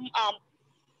some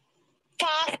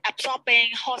fast absorbing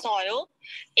horse oil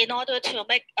in order to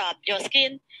make your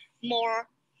skin more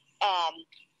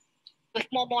with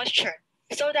more moisture,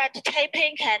 so that the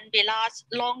taping can be last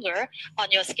longer on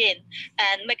your skin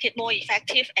and make it more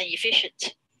effective and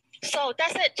efficient. So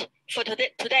that's it for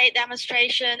today's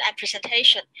demonstration and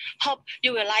presentation. Hope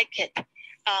you will like it.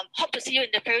 Hope to see you in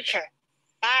the future.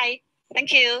 Bye.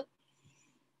 Thank you.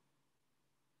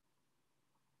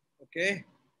 Okay.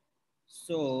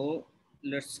 So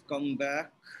let's come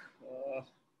back.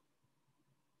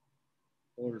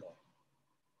 Hold on.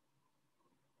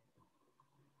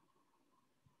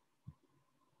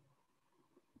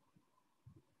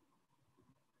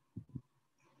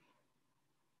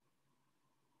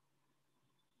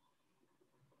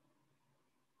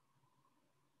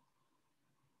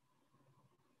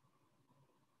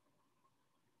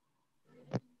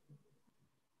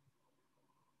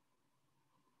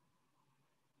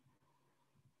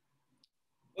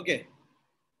 Okay.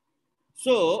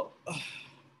 So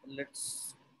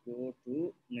let's go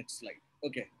to next slide.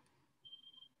 Okay.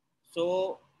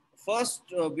 So first,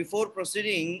 before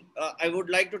proceeding, I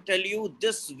would like to tell you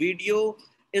this video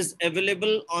is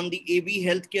available on the AB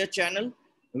Healthcare channel,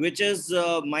 which is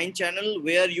my channel,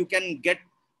 where you can get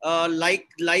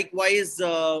likewise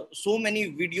so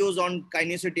many videos on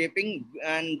kinesiotaping,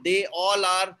 and they all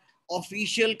are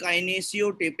official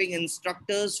kinesiotaping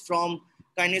instructors from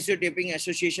Kinesiotaping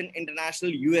Association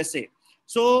International USA.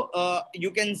 So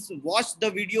you can watch the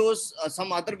videos,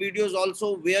 some other videos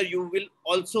also, where you will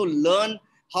also learn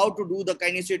how to do the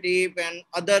kinesiotape and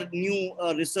other new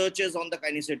researches on the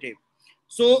kinesiotape.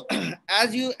 So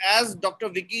as Dr.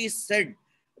 Vicky said,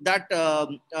 that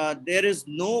there is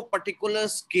no particular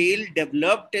scale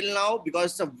developed till now,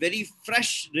 because it's a very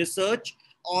fresh research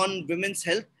on women's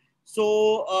health.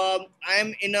 So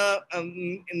I'm in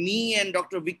me and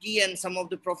Dr. Vicky and some of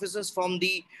the professors from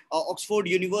the Oxford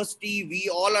University, we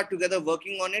all are together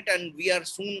working on it, and we are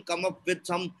soon come up with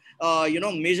some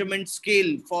measurement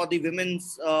scale for the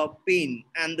women's pain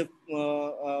and the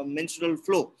menstrual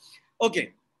flow.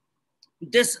 Okay,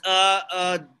 this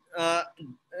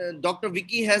Dr.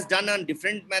 Vicky has done a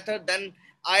different method. Then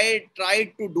I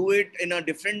tried to do it in a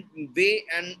different way,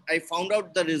 and I found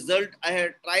out the result. I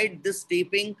had tried this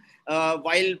taping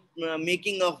while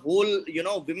making a whole,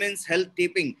 women's health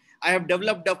taping. I have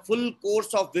developed a full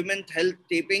course of women's health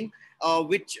taping,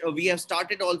 which we have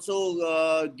started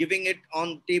also giving it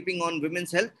on taping on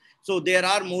women's health. So there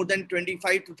are more than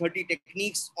 25 to 30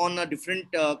 techniques on different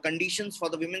conditions for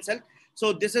the women's health.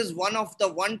 So this is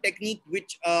one technique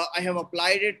which I have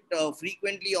applied it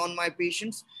frequently on my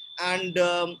patients. And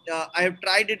I have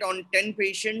tried it on 10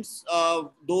 patients,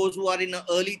 those who are in the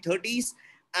early 30s.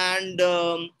 And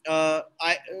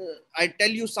I tell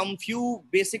you some few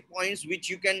basic points which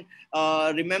you can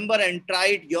remember and try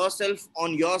it yourself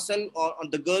on yourself, or on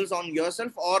the girls on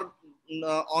yourself, or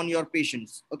on your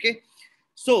patients. Okay.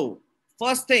 So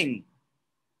first thing,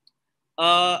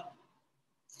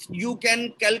 you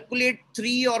can calculate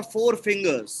 3 or 4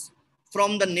 fingers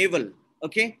from the navel.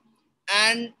 Okay.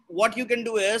 And what you can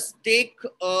do is take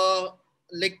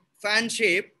like fan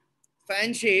shape.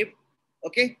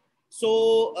 Okay.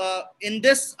 So in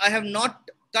this, I have not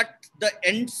cut the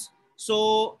ends.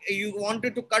 So you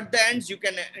wanted to cut the ends, you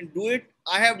can do it.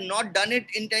 I have not done it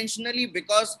intentionally,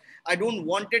 because I don't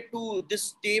want it to,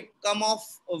 this tape come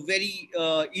off very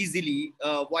easily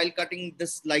while cutting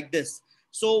this like this.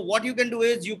 So what you can do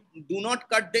is, you do not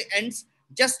cut the ends,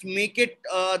 just make it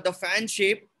the fan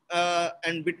shape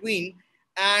and between,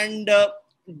 and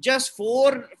just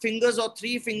 4 fingers or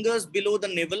 3 fingers below the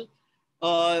navel.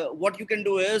 What you can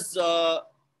do is,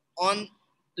 on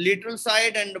lateral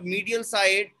side and medial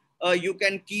side, you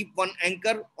can keep one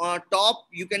anchor. Top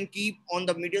you can keep on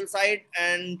the medial side,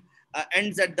 and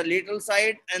ends at the lateral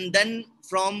side, and then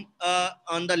from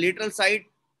on the lateral side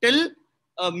till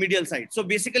medial side. So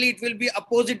basically it will be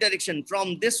opposite direction,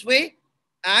 from this way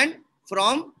and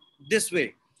from this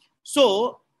way.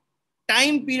 So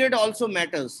time period also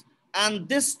matters, and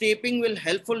this taping will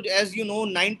helpful. As you know,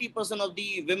 90% of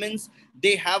the women's,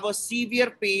 they have a severe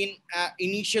pain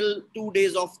initial 2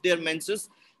 days of their menses,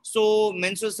 so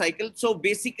menstrual cycle. So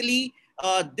basically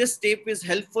this tape is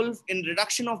helpful in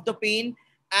reduction of the pain.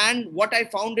 And what I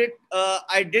found it,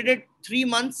 I did it 3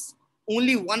 months,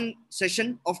 only one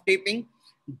session of taping,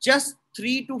 just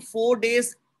 3 to 4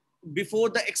 days before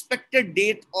the expected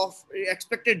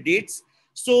dates.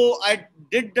 So I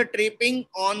did the taping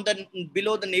on the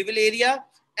below the navel area,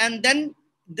 and then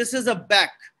this is a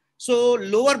back. So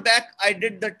lower back, I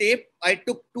did the tape. I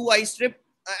took 2 eye strip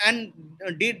and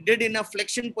did in a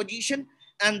flexion position,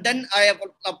 and then I have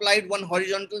applied 1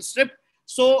 horizontal strip.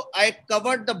 So I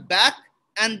covered the back,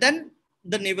 and then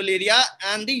the navel area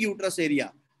and the uterus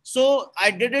area. So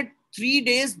I did it 3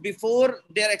 days before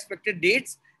their expected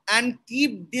dates, and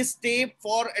keep this tape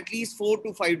for at least 4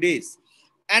 to 5 days.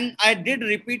 And I did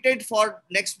repeat it for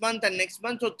next month and next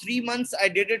month. So 3 months I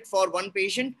did it for one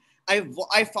patient.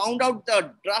 I found out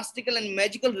the drastical and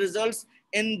magical results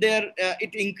in their,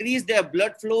 it increased their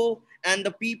blood flow, and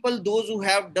the people, those who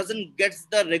have doesn't get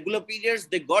the regular periods,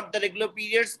 they got the regular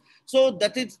periods. So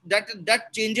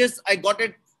that changes. I got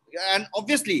it, and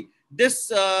obviously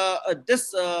this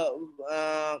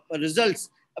results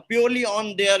purely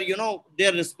on their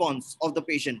their response of the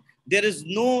patient. There is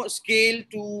no scale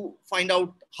to find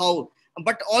out how.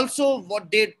 But also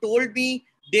what they told me,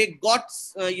 they got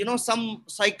some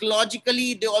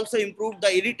psychologically, they also improved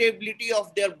the irritability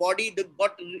of their body. They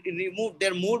got removed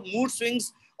their mood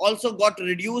swings also got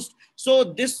reduced. So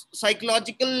this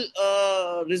psychological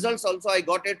results also I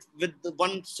got it with the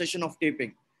one session of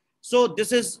taping. So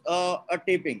this is a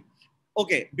taping.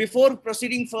 Okay, before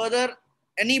proceeding further,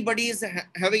 anybody is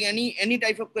having any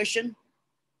type of question?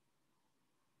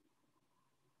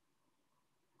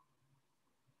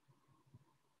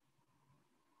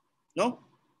 No?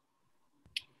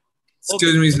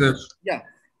 Excuse me, sir. Yeah.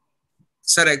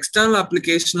 Sir, external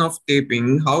application of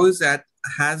taping, how is that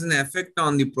has an effect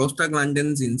on the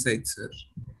prostaglandins inside, sir?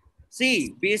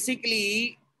 See,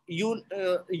 basically, you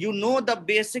know the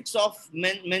basics of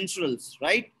menstruals,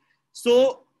 right?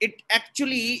 So it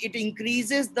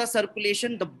increases the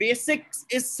circulation. The basics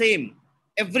is same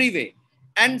every way.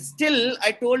 And still,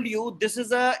 I told you, this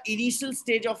is a initial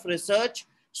stage of research.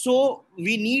 So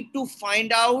we need to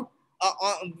find out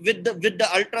with the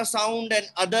ultrasound and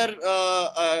other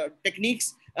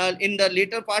techniques in the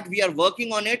later part. We are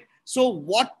working on it. So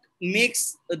what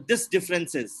makes this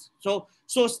differences? So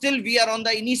still we are on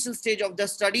the initial stage of the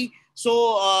study.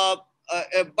 So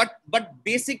but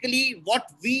basically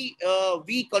what we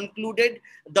concluded,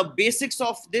 the basics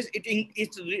of this, it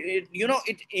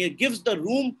gives the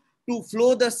room to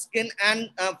flow the skin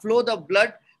and flow the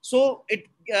blood. So it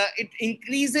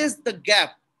increases the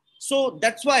gap. So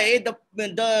that's why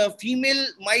the female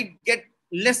might get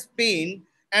less pain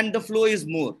and the flow is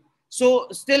more. So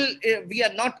still we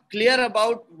are not clear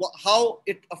about how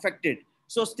it affected.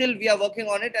 So still we are working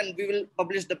on it, and we will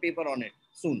publish the paper on it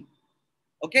soon.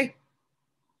 Okay.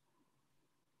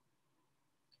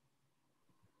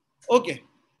 Okay.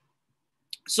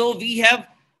 So we have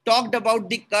talked about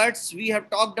the cuts. We have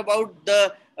talked about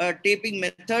the taping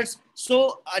methods.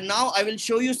 So now I will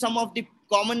show you some of the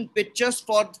common pictures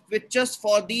for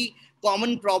the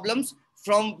common problems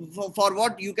for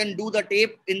what you can do the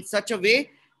tape in such a way.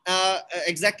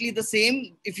 Exactly the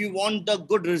same if you want the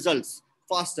good results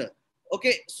faster.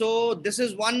 Okay, so this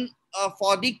is one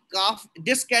for the calf.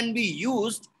 This can be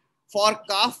used for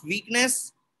calf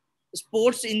weakness,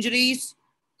 sports injuries,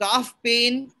 calf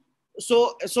pain.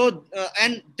 So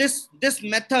and this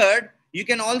method you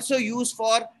can also use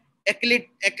for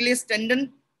Achilles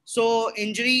tendon. So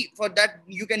injury, for that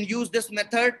you can use this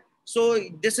method. So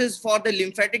this is for the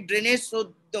lymphatic drainage.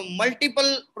 So the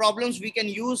multiple problems we can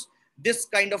use this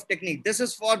kind of technique. This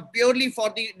is for purely for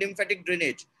the lymphatic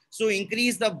drainage. So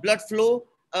increase the blood flow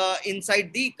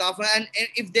inside the calf, and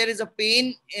if there is a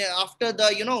pain after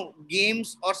the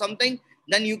games or something,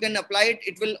 then you can apply it.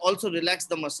 It will also relax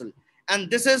the muscle. And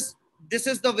this is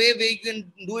the way you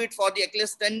can do it for the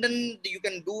Achilles tendon. You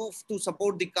can do to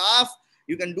support the calf.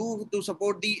 You can do to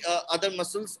support the other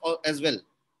muscles as well.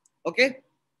 Okay.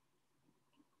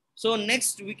 So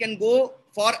next we can go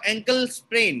for ankle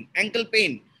pain.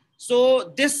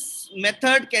 So this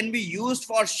method can be used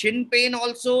for shin pain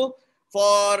also,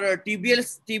 for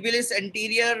tibialis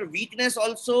anterior weakness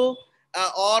also,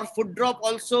 or foot drop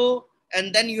also.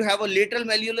 And then you have a lateral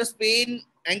malleolus pain,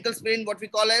 ankle sprain, what we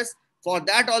call as. For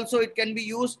that also it can be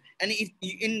used. And if,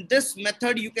 in this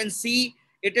method you can see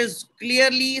it is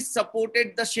clearly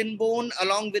supported the shin bone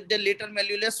along with the lateral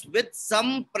malleolus with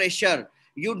some pressure.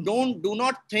 You do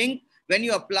not think when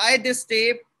you apply this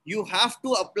tape, you have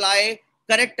to apply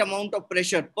correct amount of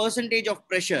pressure, percentage of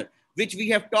pressure, which we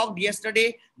have talked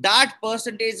yesterday. That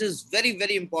percentage is very,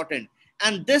 very important.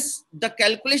 And the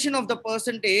calculation of the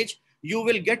percentage, you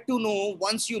will get to know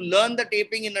once you learn the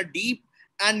taping in a deep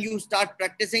and you start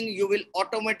practicing, you will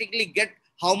automatically get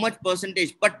how much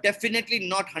percentage, but definitely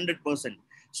not 100%.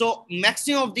 So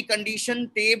maximum of the condition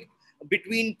taped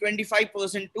between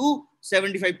 25% to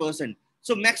 75%.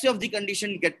 So maximum of the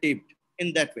condition get taped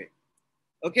in that way.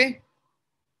 Okay.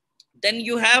 Then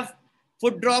you have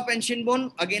foot drop and shin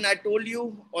bone. Again, I told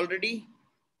you already.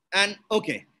 And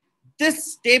okay,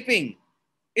 this taping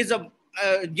is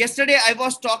yesterday I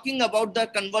was talking about the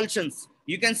convulsions.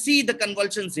 You can see the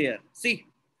convulsions here. See.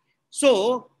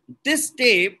 So this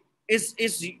tape is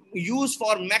used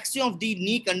for maximum of the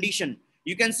knee condition.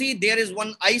 You can see there is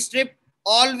one eye strip.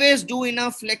 Always do in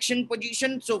a flexion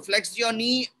position. So flex your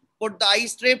knee, put the eye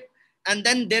strip, and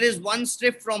then there is one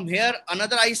strip from here,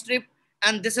 another eye strip,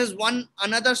 and this is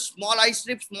another small eye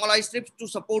strip to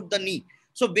support the knee.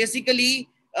 So basically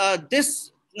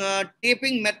this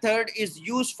taping method is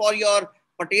used for your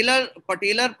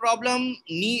patellar problem,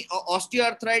 knee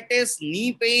osteoarthritis,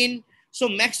 knee pain. So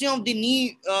maximum of the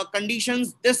knee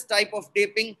conditions, this type of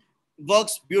taping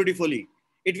works beautifully.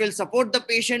 It will support the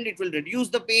patient. It will reduce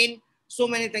the pain. So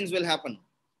many things will happen.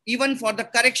 Even for the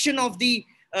correction of the,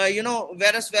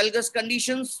 varus valgus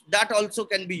conditions, that also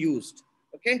can be used.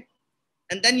 Okay.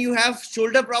 And then you have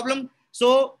shoulder problem.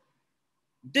 So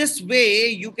this way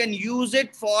you can use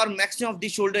it for maximum of the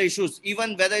shoulder issues,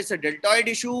 even whether it's a deltoid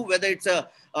issue, whether it's a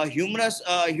humerus,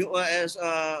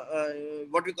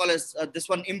 what we call as this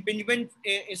one impingement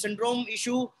syndrome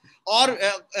issue, or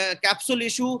capsule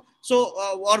issue. So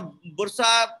or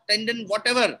bursa tendon,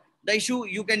 whatever the issue,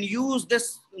 you can use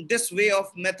this way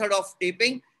of method of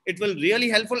taping. It will really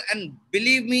helpful, and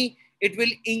believe me, it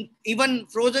will even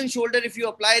frozen shoulder, if you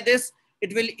apply this,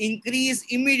 it will increase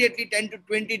immediately 10 to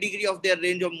 20 degree of their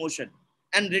range of motion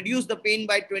and reduce the pain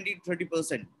by 20 to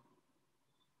 30%.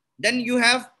 Then you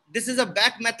have, this is a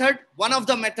back method, one of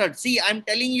the methods. See, I'm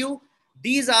telling you,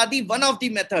 these are the one of the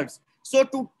methods. So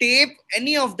to tape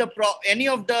any of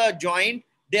the joint,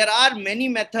 there are many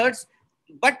methods,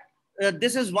 but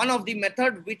this is one of the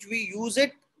method which we use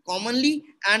it commonly,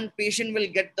 and patient will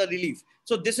get the relief.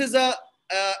 So this is a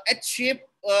H-shape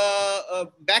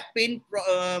back pain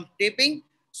taping.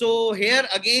 So here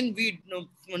again, we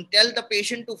tell the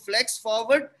patient to flex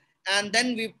forward, and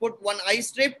then we put one eye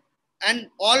strip, and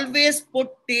always put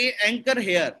anchor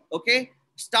here. Okay,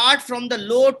 start from the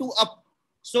low to up.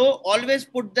 So always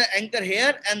put the anchor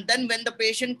here, and then when the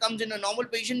patient comes in a normal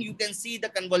position, you can see the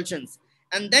convulsions.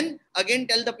 And then again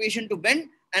tell the patient to bend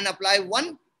and apply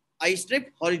one eye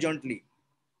strip horizontally.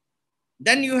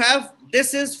 Then you have,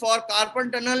 this is for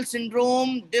carpal tunnel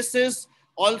syndrome. This is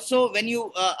also when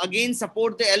you again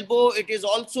support the elbow. It is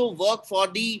also work for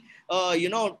the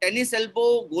tennis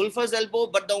elbow, golfer's elbow.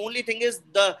 But the only thing is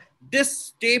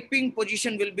this taping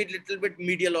position will be little bit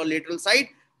medial or lateral side.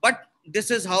 But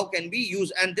this is how can be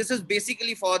used, and this is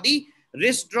basically for the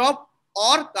wrist drop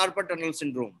or carpal tunnel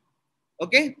syndrome.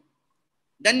 Okay.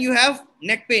 Then you have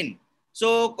neck pain.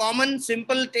 So common,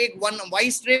 simple, take one Y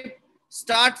strip.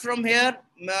 Start from here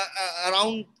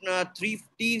around 3,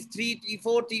 T4,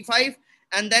 T5,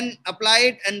 and then apply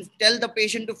it and tell the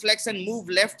patient to flex and move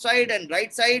left side and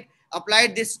right side. Apply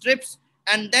these strips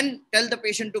and then tell the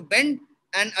patient to bend,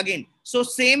 and again. So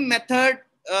same method,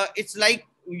 it's like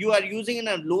you are using in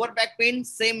a lower back pain,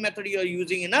 same method you are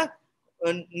using in a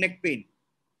neck pain.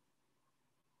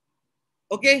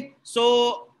 Okay,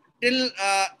 so till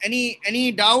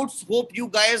any doubts? Hope you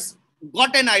guys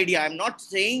got an idea. I'm not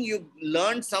saying you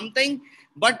learned something,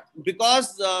 but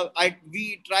because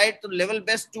we tried to level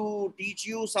best to teach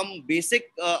you some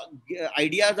basic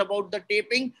ideas about the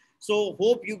taping. So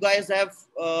hope you guys have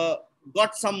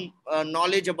got some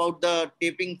knowledge about the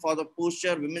taping for the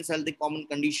posture, women's healthy common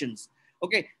conditions.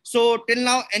 Okay, so till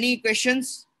now, any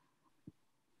questions?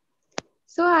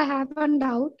 So I have one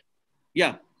doubt.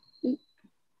 Yeah.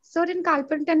 So in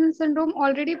carpal tunnel syndrome,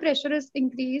 already pressure is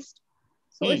increased.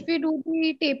 So if we do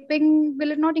the taping,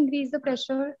 will it not increase the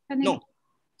pressure? No.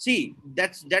 See,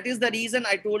 that is the reason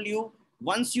I told you,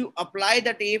 once you apply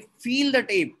the tape, feel the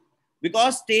tape.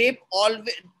 Because tape always,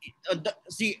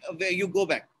 see, where you go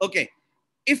back. Okay.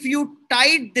 If you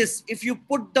tied this, if you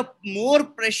put the more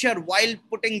pressure while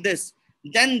putting this,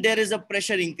 then there is a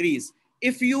pressure increase.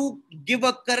 If you give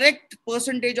a correct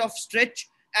percentage of stretch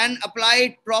and apply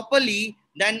it properly,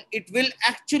 then it will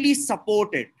actually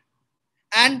support it.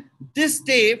 And this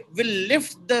tape will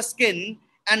lift the skin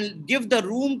and give the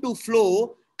room to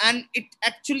flow, and it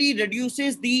actually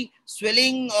reduces the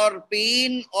swelling or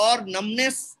pain or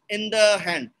numbness in the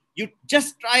hand. You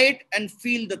just try it and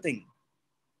feel the thing.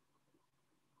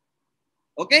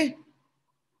 Okay?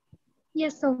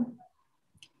 Yes, sir.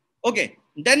 Okay,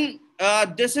 then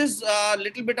this is a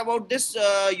little bit about this.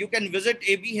 You can visit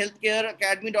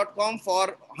abhealthcareacademy.com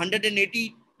for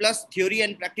 180 plus theory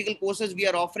and practical courses we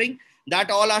are offering.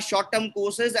 That all are short-term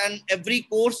courses, and every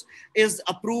course is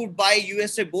approved by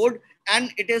USA board,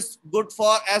 and it is good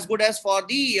for as for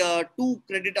the 2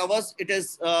 credit hours. It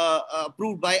is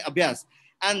approved by Abhyas.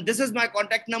 And this is my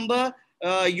contact number.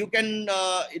 You can,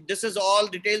 this is all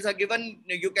details are given.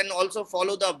 You can also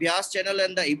follow the Abhyas channel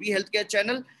and the AB Healthcare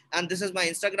channel. And this is my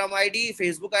Instagram ID,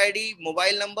 Facebook ID,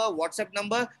 mobile number, WhatsApp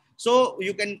number. So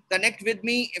you can connect with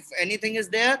me if anything is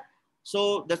there.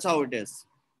 So that's how it is.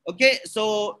 Okay,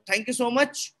 so thank you so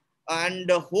much,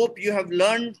 and hope you have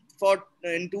learned for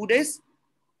in 2 days.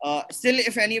 Still,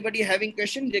 if anybody having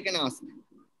questions, they can ask.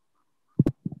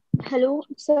 Hello,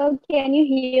 sir. Can you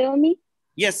hear me?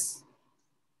 Yes.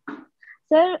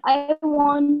 Sir, I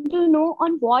want to know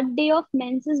on what day of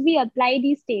menses we apply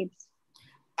these tapes.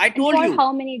 I told For you.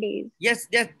 how many days? Yes,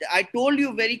 I told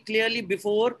you very clearly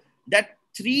before that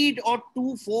 3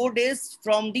 to 4 days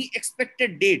from the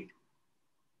expected date.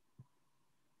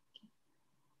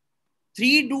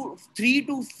 3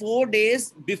 to 4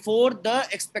 days before the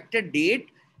expected date,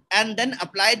 and then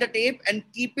apply the tape and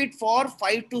keep it for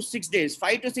 5 to 6 days.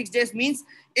 5 to 6 days means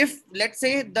if, let's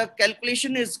say, the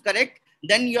calculation is correct,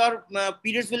 then your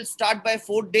periods will start by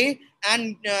 4th day,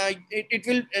 and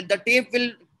the tape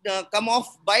will come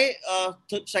off by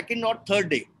second or third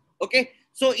day. Okay,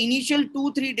 so initial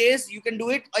 2-3 days you can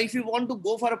do it. If you want to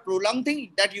go for a prolonged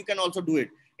thing, that you can also do it.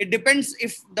 It depends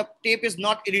if the tape is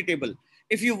not irritable.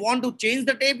 If you want to change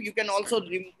the tape, you can also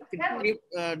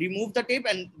remove the tape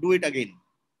and do it again.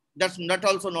 That's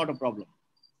also not a problem.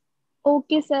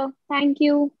 Okay, sir. Thank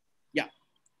you. Yeah.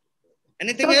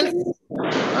 Anything else?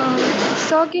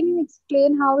 Sir, can you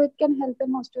explain how it can help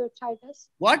in osteoarthritis?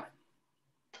 What?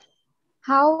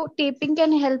 How taping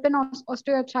can help in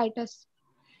osteoarthritis?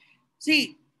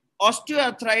 See,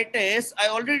 osteoarthritis, I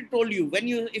already told you,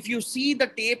 if you see the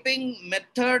taping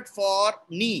method for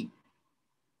knee,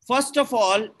 first of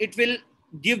all, it will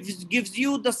gives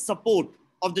you the support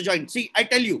of the joint. See, I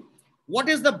tell you, what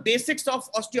is the basics of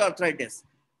osteoarthritis?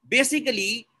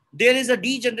 Basically, there is a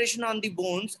degeneration on the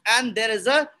bones and there is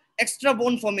a extra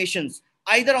bone formations,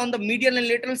 either on the medial and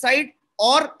lateral side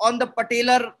or on the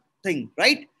patellar thing,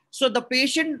 right? So the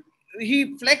patient,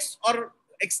 he flex or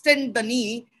extend the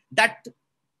knee, that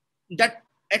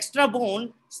extra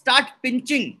bone start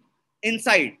pinching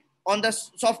inside on the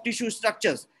soft tissue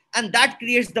structures, and that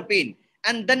creates the pain.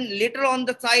 And then later on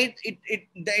the side,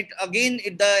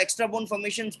 the extra bone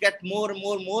formations get more and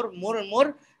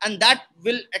more, and that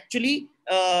will actually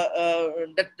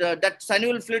that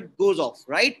synovial fluid goes off,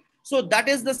 right? So that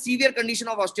is the severe condition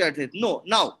of osteoarthritis. No,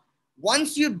 now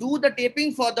once you do the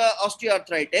taping for the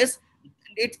osteoarthritis,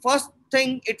 first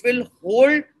thing, it will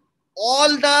hold all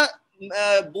the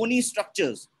bony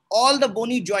structures, all the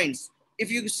bony joints.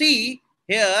 If you see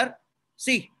here,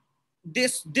 see,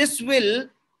 this will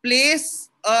place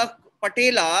a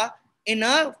patella in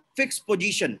a fixed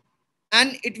position,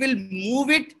 and it will move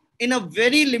it in a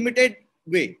very limited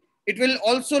way. It will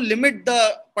also limit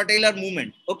the patellar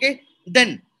movement. Okay,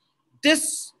 then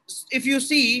this, if you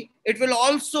see, it will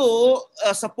also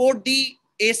support the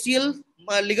ACL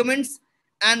ligaments,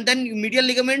 and then medial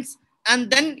ligaments, and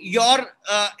then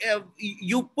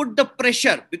you put the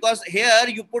pressure, because here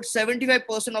you put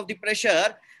 75% of the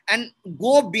pressure and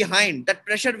go behind. That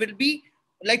pressure will be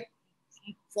like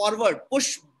forward,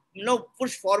 push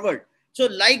forward. So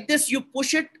like this, you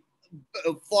push it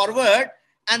forward,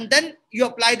 and then you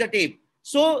apply the tape.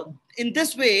 So in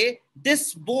this way,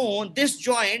 this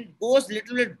joint goes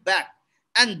little bit back,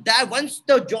 and that once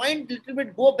the joint little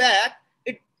bit go back,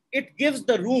 it gives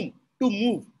the room to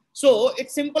move. So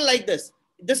it's simple like this.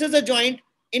 This is a joint.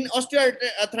 In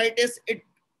osteoarthritis, it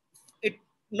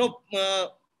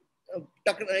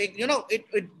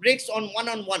breaks on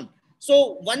one.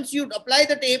 So once you apply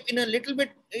the tape in a little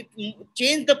bit, it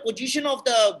change the position of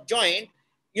the joint,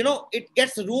 it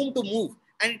gets room to move,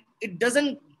 and it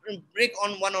doesn't break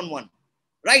on one,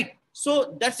 right?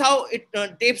 So that's how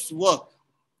tapes work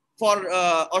for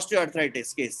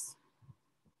osteoarthritis case.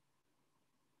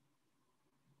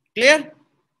 Clear?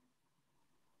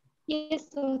 Yes,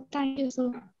 sir. Thank you,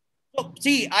 sir. So,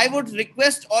 see, I would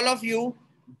request all of you,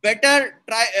 better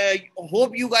try,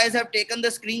 hope you guys have taken the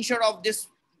screenshot of this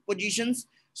positions.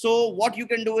 So what you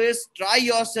can do is try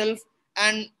yourself,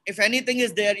 and if anything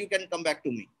is there, you can come back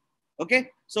to me.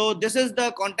 Okay, so this is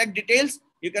the contact details.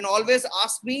 You can always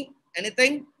ask me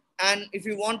anything, and if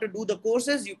you want to do the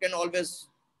courses, you can always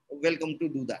welcome to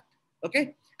do that.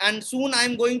 Okay, and soon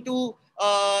I'm going to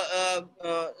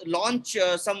launch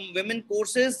some women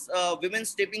courses,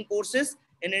 women's taping courses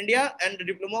in India, and the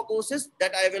diploma courses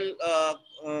that I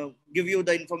will give you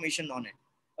the information on it.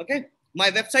 Okay,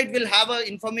 my website will have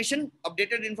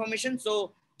updated information,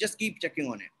 so just keep checking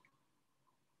on it.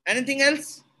 Anything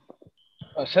else?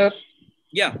 Sir?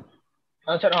 Yeah.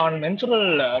 Sir, on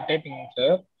mensural taping,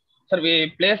 sir,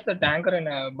 we place the anchor in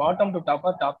a bottom to top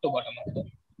or top to bottom, sir?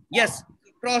 Yes,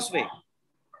 crossway.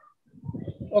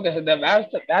 Okay, so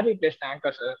where we place the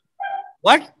anchor, sir?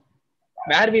 What?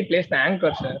 Where we place the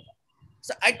anchor, sir?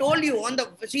 So I told you on the,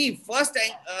 see, first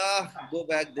go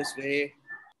back this way.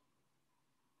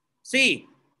 See,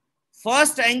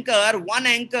 first anchor, one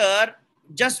anchor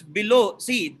just below.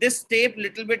 See, this tape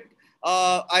little bit,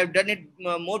 I've done it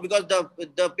more because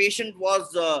the patient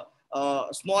was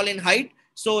small in height.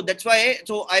 So that's why,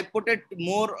 so I put it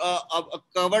more,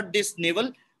 covered this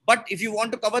navel. But if you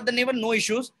want to cover the navel, no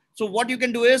issues. So what you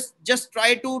can do is just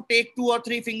try to take 2 or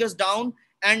 3 fingers down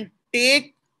and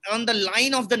take on the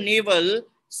line of the navel,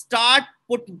 start,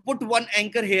 put one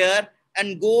anchor here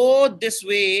and go this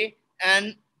way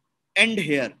and end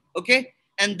here. Okay.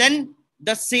 And then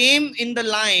the same in the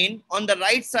line on the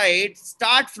right side,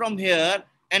 start from here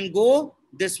and go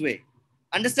this way.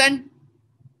 Understand?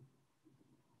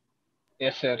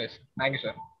 Yes, sir. Yes. Thank you,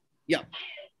 sir. Yeah.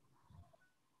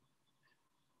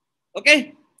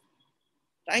 Okay.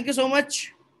 Thank you so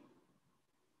much.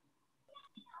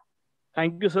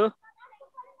 Thank you, sir.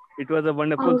 It was a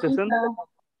wonderful session.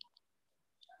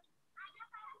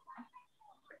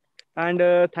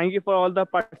 And thank you for all the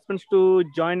participants to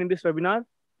join in this webinar.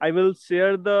 I will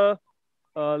share the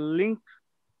link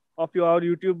of your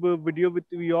YouTube video with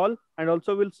you all, and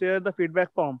also will share the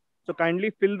feedback form. So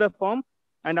kindly fill the form,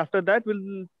 and after that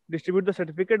we'll distribute the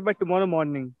certificate by tomorrow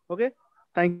morning. Okay.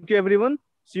 Thank you, everyone.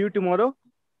 See you tomorrow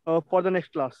for the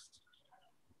next class.